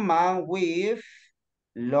woman with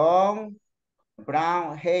long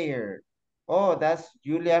brown hair. Oh, that's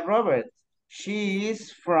Julia Roberts.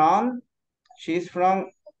 She's an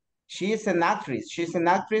actress. She's an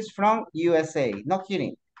actress from USA. No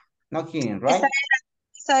kidding. No kidding, right?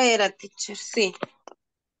 Esa era, teacher, sí.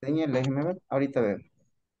 Déjeme ver. Ahorita veo.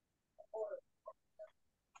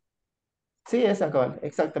 Sí, esa, cabal.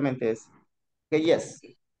 Exactamente es. Que yes.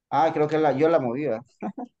 Creo que yo la moví, ¿verdad?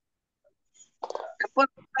 Después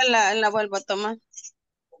la vuelvo a tomar.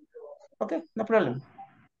 Okay, no problem.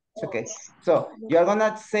 It's okay. So you're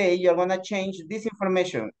gonna change this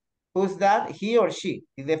information. Who's that? He or she.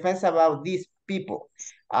 It depends about these people.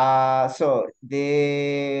 So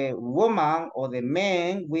the woman or the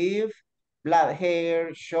man with black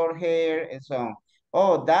hair, short hair, and so on.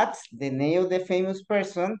 Oh, that's the name of the famous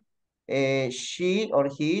person. She or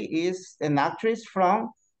he is an actress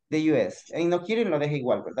from the US. En no quieren lo deja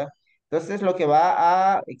igual, ¿verdad? Entonces lo que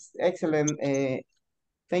va a, excellent,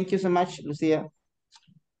 thank you so much, Lucía.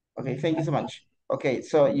 Okay, thank you so much. Okay,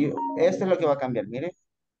 so esto es lo que va a cambiar, mire.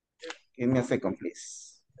 Give me a second,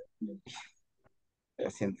 please. Lo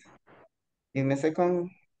siento. Give me a second.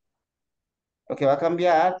 Lo que va a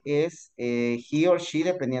cambiar es he or she,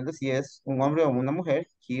 dependiendo si es un hombre o una mujer.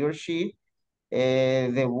 He or she,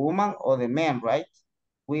 the woman o the man, right?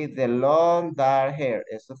 With the long dark hair.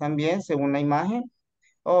 Eso también, según la imagen.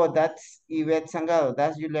 Oh, that's Yvette Sangado.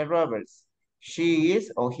 That's Julia Roberts. She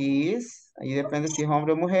is o he is. Ahí depende si es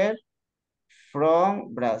hombre o mujer.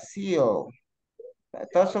 From Brazil.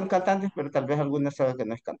 Todos son cantantes, pero tal vez algunos saben que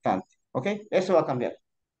no es cantante. ¿Ok? Eso va a cambiar.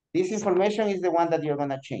 This information is the one that you're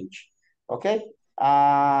going to change. ¿Ok?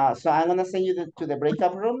 So I'm going to send you to the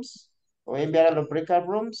breakout rooms. Voy a enviar a los breakout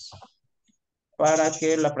rooms para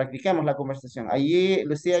que la practiquemos la conversación. Allí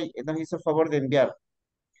Lucía nos hizo el favor de enviar.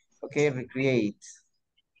 Ok, recreate.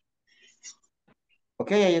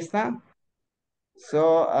 Ok, ahí está.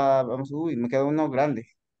 So, vamos, uy, me quedó uno grande.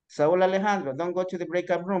 Saúl Alejandro, don't go to the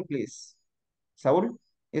breakout room, please. Saúl,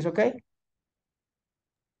 is okay?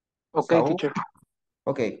 Okay, Saúl. teacher.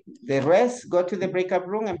 Okay, the rest go to the breakout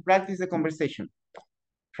room and practice the conversation.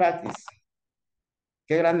 Practice.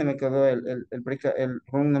 Qué grande me quedó el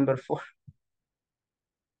room number 4.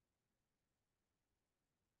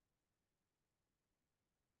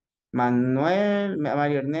 Manuel,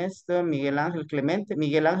 Mario Ernesto, Miguel Ángel Clemente.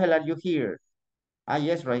 Miguel Ángel, are you here? Ah,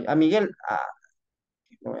 yes, right. Miguel,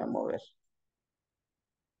 lo voy a mover.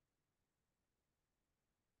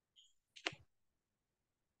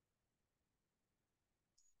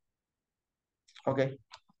 Okay.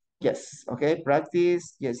 Yes. Okay.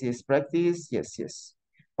 Practice. Yes. Yes. Practice. Yes. Yes.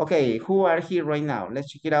 Okay. Who are here right now?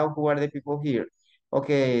 Let's check it out. Who are the people here?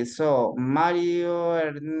 Okay. So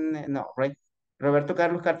Mario, no, right? Roberto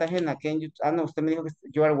Carlos Cartagena. Can you? No, usted me dijo que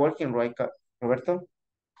you are working, right? Roberto.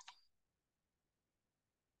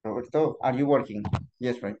 Roberto, are you working?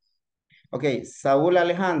 Yes, right. Okay. Saúl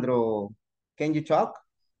Alejandro. Can you talk?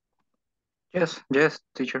 Yes,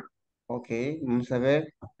 teacher. Okay. Vamos a ver.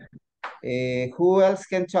 Who else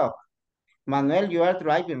can talk? Manuel, you are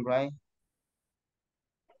driving, right?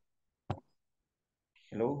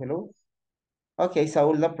 Hello, hello. Okay,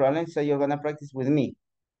 Saul, no problem. So you're gonna practice with me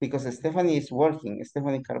because Stephanie is working,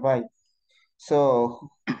 Stephanie Carvalho. So,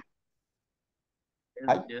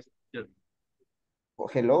 hi. Yes.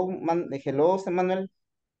 Hello, hello, Manuel.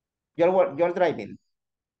 You're driving.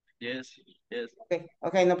 Yes.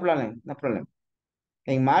 Okay, no problem, no problem.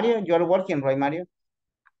 And Mario, you're working, right, Mario?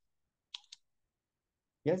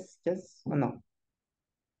 Yes, or no?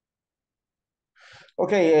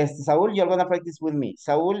 Okay, Saul, you're gonna practice with me.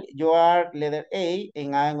 Saul, you are letter A,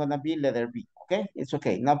 and I'm gonna be letter B. Okay, it's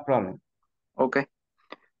okay, no problem. Okay.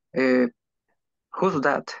 Who's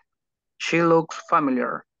that? She looks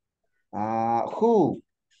familiar. Who?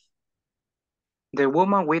 The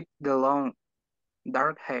woman with the long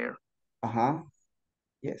dark hair.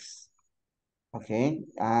 Yes. Okay.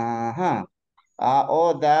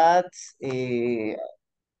 Oh, that's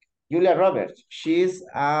Julia Roberts. She's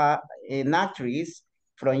an actress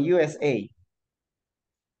from USA.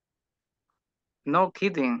 No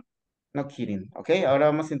kidding. No kidding. Ok, ahora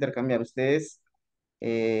vamos a intercambiar. Ustedes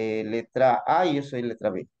letra A y yo soy letra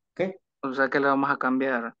B. Ok. O sea que le vamos a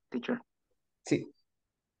cambiar, teacher. Sí.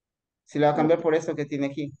 Sí, le va a cambiar por eso que tiene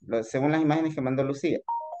aquí, según las imágenes que mandó Lucía.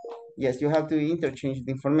 Yes, you have to interchange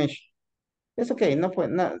the information. Es okay, no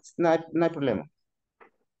hay problema.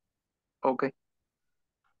 Ok.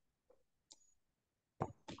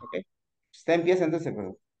 Ok. Usted empieza entonces,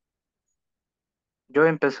 pues. Yo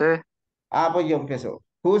empecé. Pues yo empiezo.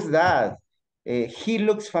 Who's that? He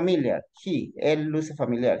looks familiar. Él luce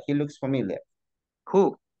familiar. He looks familiar.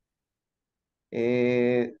 Who?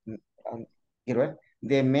 Quiero ver.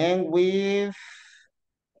 The man with,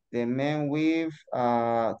 quiero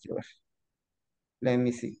ver. Let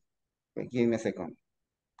me see. Give me a second.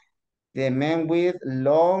 The man with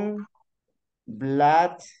long,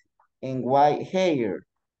 black, and white hair.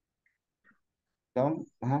 Long,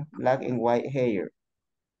 black and white hair.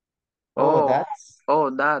 That's.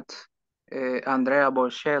 That's Andrea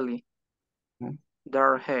Bocelli.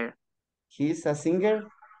 Dark hair. He's a singer.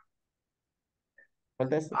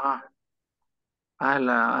 ¿Cuál es?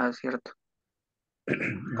 Es cierto.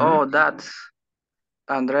 That's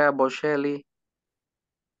Andrea Bocelli.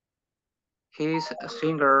 He's a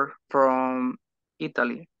singer from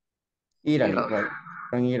Italy. Italy, right?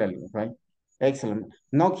 From Italy, right? Excellent.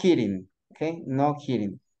 No kidding, okay? No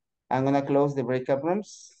kidding. I'm gonna close the breakout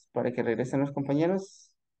rooms para que regresen los compañeros.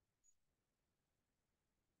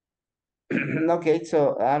 Okay,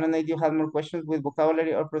 so I don't know if you have more questions with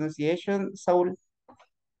vocabulary or pronunciation, Saul.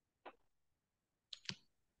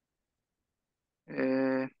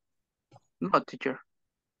 No, teacher.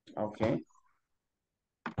 Okay.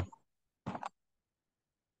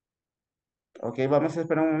 Okay, vamos a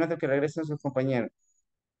esperar un momento que regresen sus compañeros.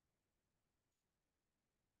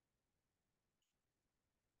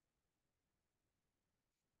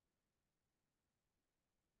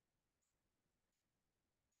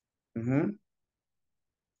 Mhm.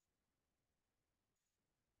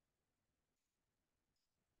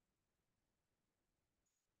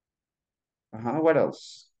 What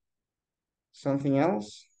else? Something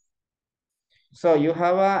else? So you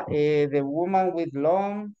have the woman with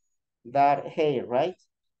long dark hair, right?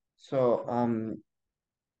 So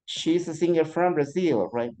she's a singer from Brazil,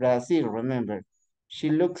 right? Brazil, remember. She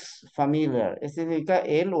looks familiar. Eso significa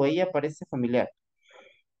él o ella parece familiar.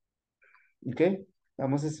 Okay.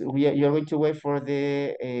 You're going to wait for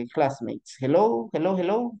the classmates. Hello, hello,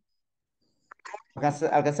 hello.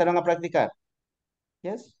 ¿Alcanzaron a practicar?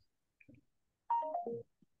 Yes.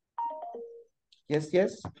 Yes,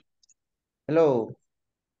 yes. Hello.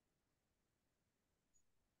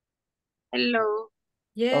 Hello.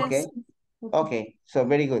 Okay. Okay, so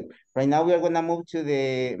very good. Right now we are going to move to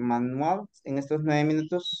the manual en estos 9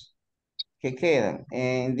 minutos que quedan.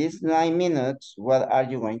 In these 9 minutes, what are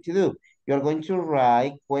you going to do? You're going to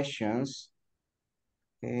write questions.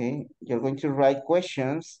 Okay, you're going to write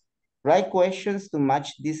questions. Write questions to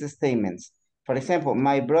match these statements. For example,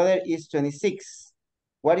 my brother is 26.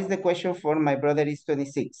 What is the question for my brother is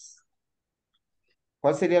 26?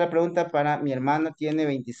 ¿Cuál sería la pregunta para mi hermano tiene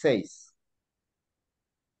 26?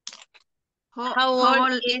 How How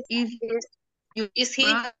old old is is he?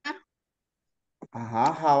 brother?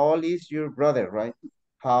 How old is your brother, right?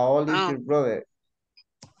 How old is Oh. your brother?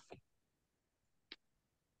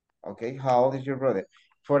 Okay, how old is your brother?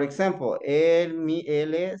 For example,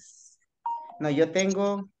 él es, no, yo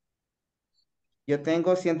tengo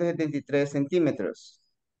 173 centímetros.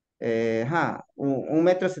 1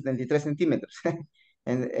 metro 73 centímetros.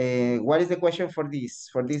 And what is the question for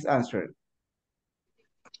this answer?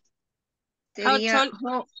 How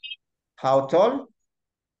tall? How tall?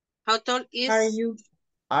 How tall is?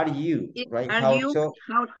 Are you, right? Are How you? tall?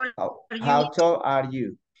 How tall are you? How tall are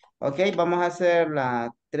you? Ok, vamos a hacer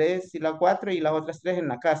la 3 y la 4 y las otras 3 en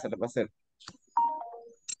la casa, las va a hacer.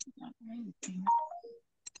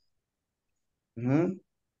 Ujú.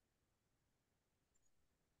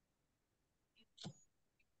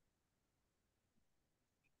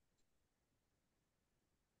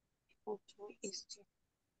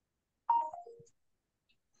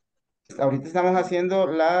 Ahorita estamos haciendo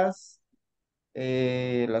las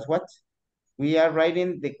what? We are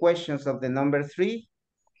writing the questions of the number 3,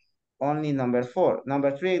 only number 4.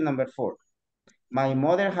 Number 3 and number 4. My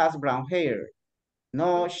mother has brown hair.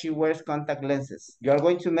 No, she wears contact lenses. You are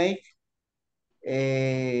going to make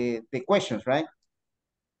the questions, right?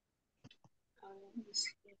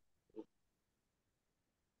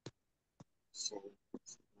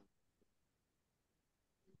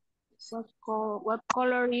 What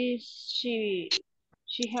color is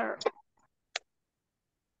her?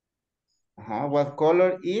 What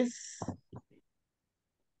color is?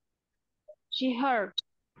 She her.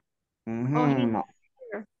 No.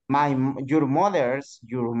 Your mother's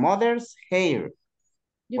hair.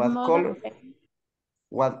 Your mother.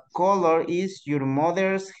 What color is your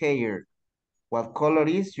mother's hair? What color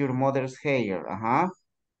is your mother's hair?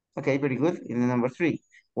 Okay, very good. In the number 3.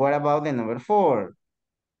 What about the number 4?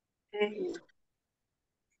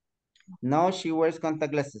 No, she wears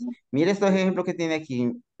contact glasses. Mire estos ejemplos que tiene aquí.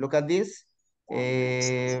 Look at this.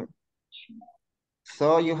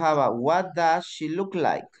 So you have what does she look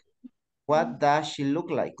like? What does she look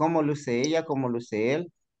like? ¿Cómo luce ella? ¿Cómo luce él?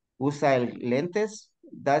 ¿Usa lentes?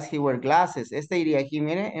 Does he wear glasses? Este iría aquí,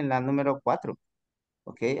 mire, en la número 4.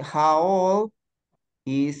 Okay. How old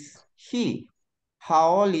is he?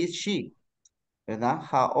 How old is she? ¿Verdad?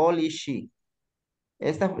 How old is she?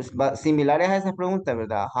 Similares a esas preguntas,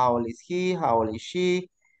 ¿verdad? How old is he? How old is she?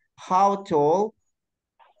 How tall?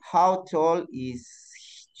 How tall is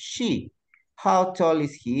she? How tall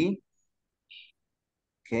is he?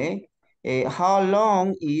 Okay. How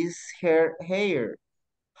long is her hair?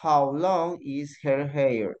 How long is her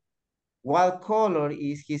hair? What color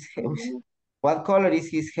is his hair? What color is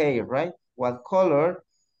his hair, right? What color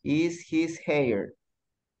is his hair?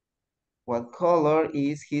 What color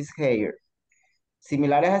is his hair?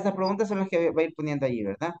 Similares a estas preguntas son las que va a ir poniendo ahí,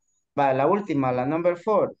 ¿verdad? Va, la última, la number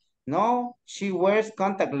 4. No, she wears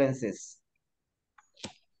contact lenses.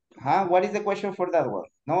 What is the question for that one?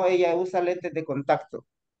 No, ella usa lentes de contacto.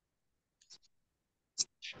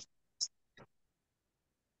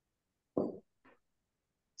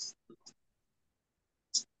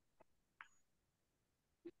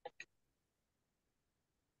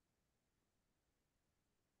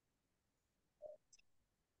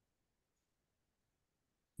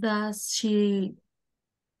 Does she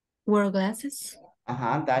wear glasses?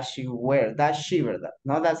 Does she, ¿verdad?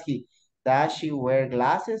 No, does he. Does she wear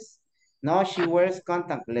glasses? No, she wears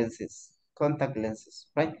contact lenses. Contact lenses,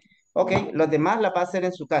 right? Ok, los demás la va a hacer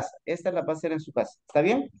en su casa. Esta la va a hacer en su casa. ¿Está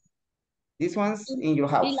bien? This one's in your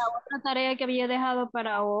Y house. la otra tarea que había dejado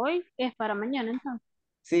para hoy es para mañana, entonces.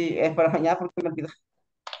 Sí, es para mañana porque me olvidó.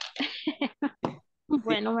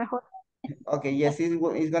 Bueno, mejor. Okay, yes,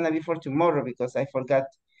 it's gonna be for tomorrow because I forgot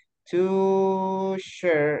to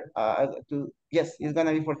share, yes, it's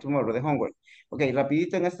gonna be for tomorrow, the homework. Okay,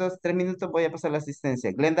 rapidito en estos 3 minutos voy a pasar la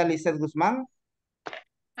asistencia. Glenda Lizeth Guzmán.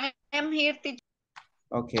 I am here, teacher.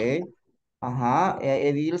 Okay.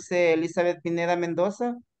 Edilce Elizabeth Pineda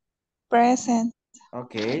Mendoza. Present.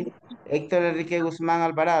 Okay. Héctor Enrique Guzmán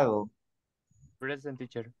Alvarado. Present,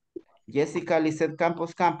 teacher. Jessica Lizeth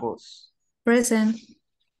Campos Campos. Present.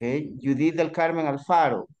 Okay. Judith del Carmen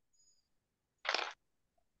Alfaro.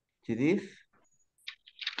 Judith.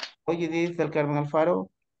 Oh, Judith del Carmen Alfaro.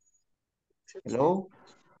 Hello.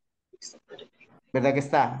 ¿Verdad que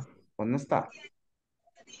está? ¿O no está?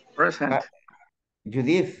 Present.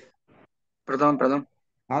 Judith. Perdón.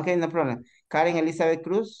 Okay, no problem. Karen Elizabeth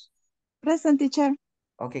Cruz. Present, teacher.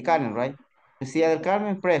 Okay, Karen, right? Lucía del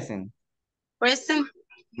Carmen, present. Present.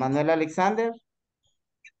 Manuel Alexander.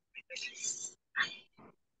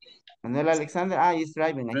 Manuel Alexander, he's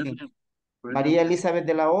driving, I think. María Elizabeth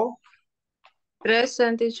de la O.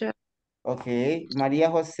 Present, teacher. Okay.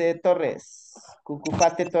 María José Torres.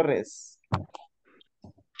 Cucufate Torres.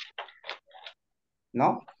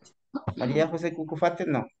 ¿No? María José Cucufate,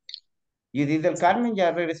 no. Judith del Carmen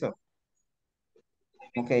ya regresó.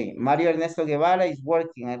 Okay. Mario Ernesto Guevara is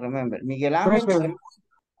working, I remember. Miguel Ángel. Present.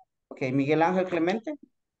 Okay. Miguel Ángel Clemente.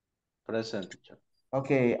 Present, teacher.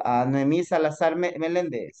 Okay. Noemí Salazar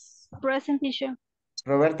Meléndez. Present, teacher.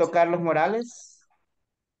 Roberto Carlos Morales.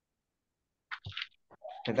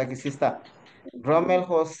 ¿Verdad que sí está? Rommel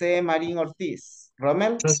José Marín Ortiz.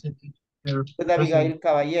 Rommel. Present, teacher. Abigail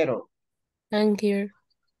Caballero. I'm here.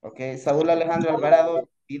 Ok. Saúl Alejandro Alvarado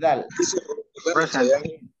Vidal. Present.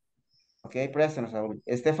 Ok, present, Saúl.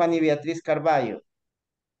 Stephanie Beatriz Carballo.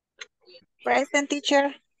 Present,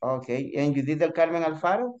 teacher. Ok. And Judith del Carmen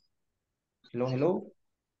Alfaro. Hello.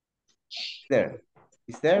 There.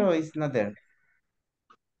 Is there or is not there?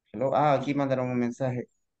 Hello. Aquí mandaron un mensaje.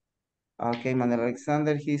 Ok, Manuel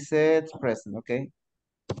Alexander, he said present, okay.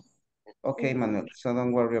 Okay, Manuel, so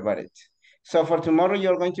don't worry about it. So for tomorrow,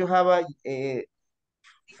 you're going to have a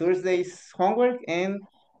Thursday's homework and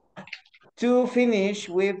to finish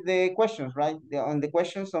with the questions, right? On the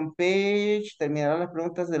questions on page, terminarán las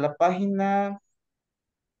preguntas de la página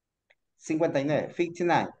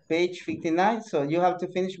 59, page 59. So you have to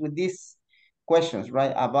finish with these questions,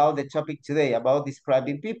 right? About the topic today, about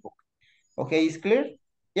describing people. Okay, is clear?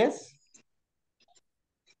 Yes?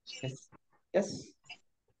 Yes.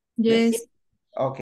 Yes. Okay.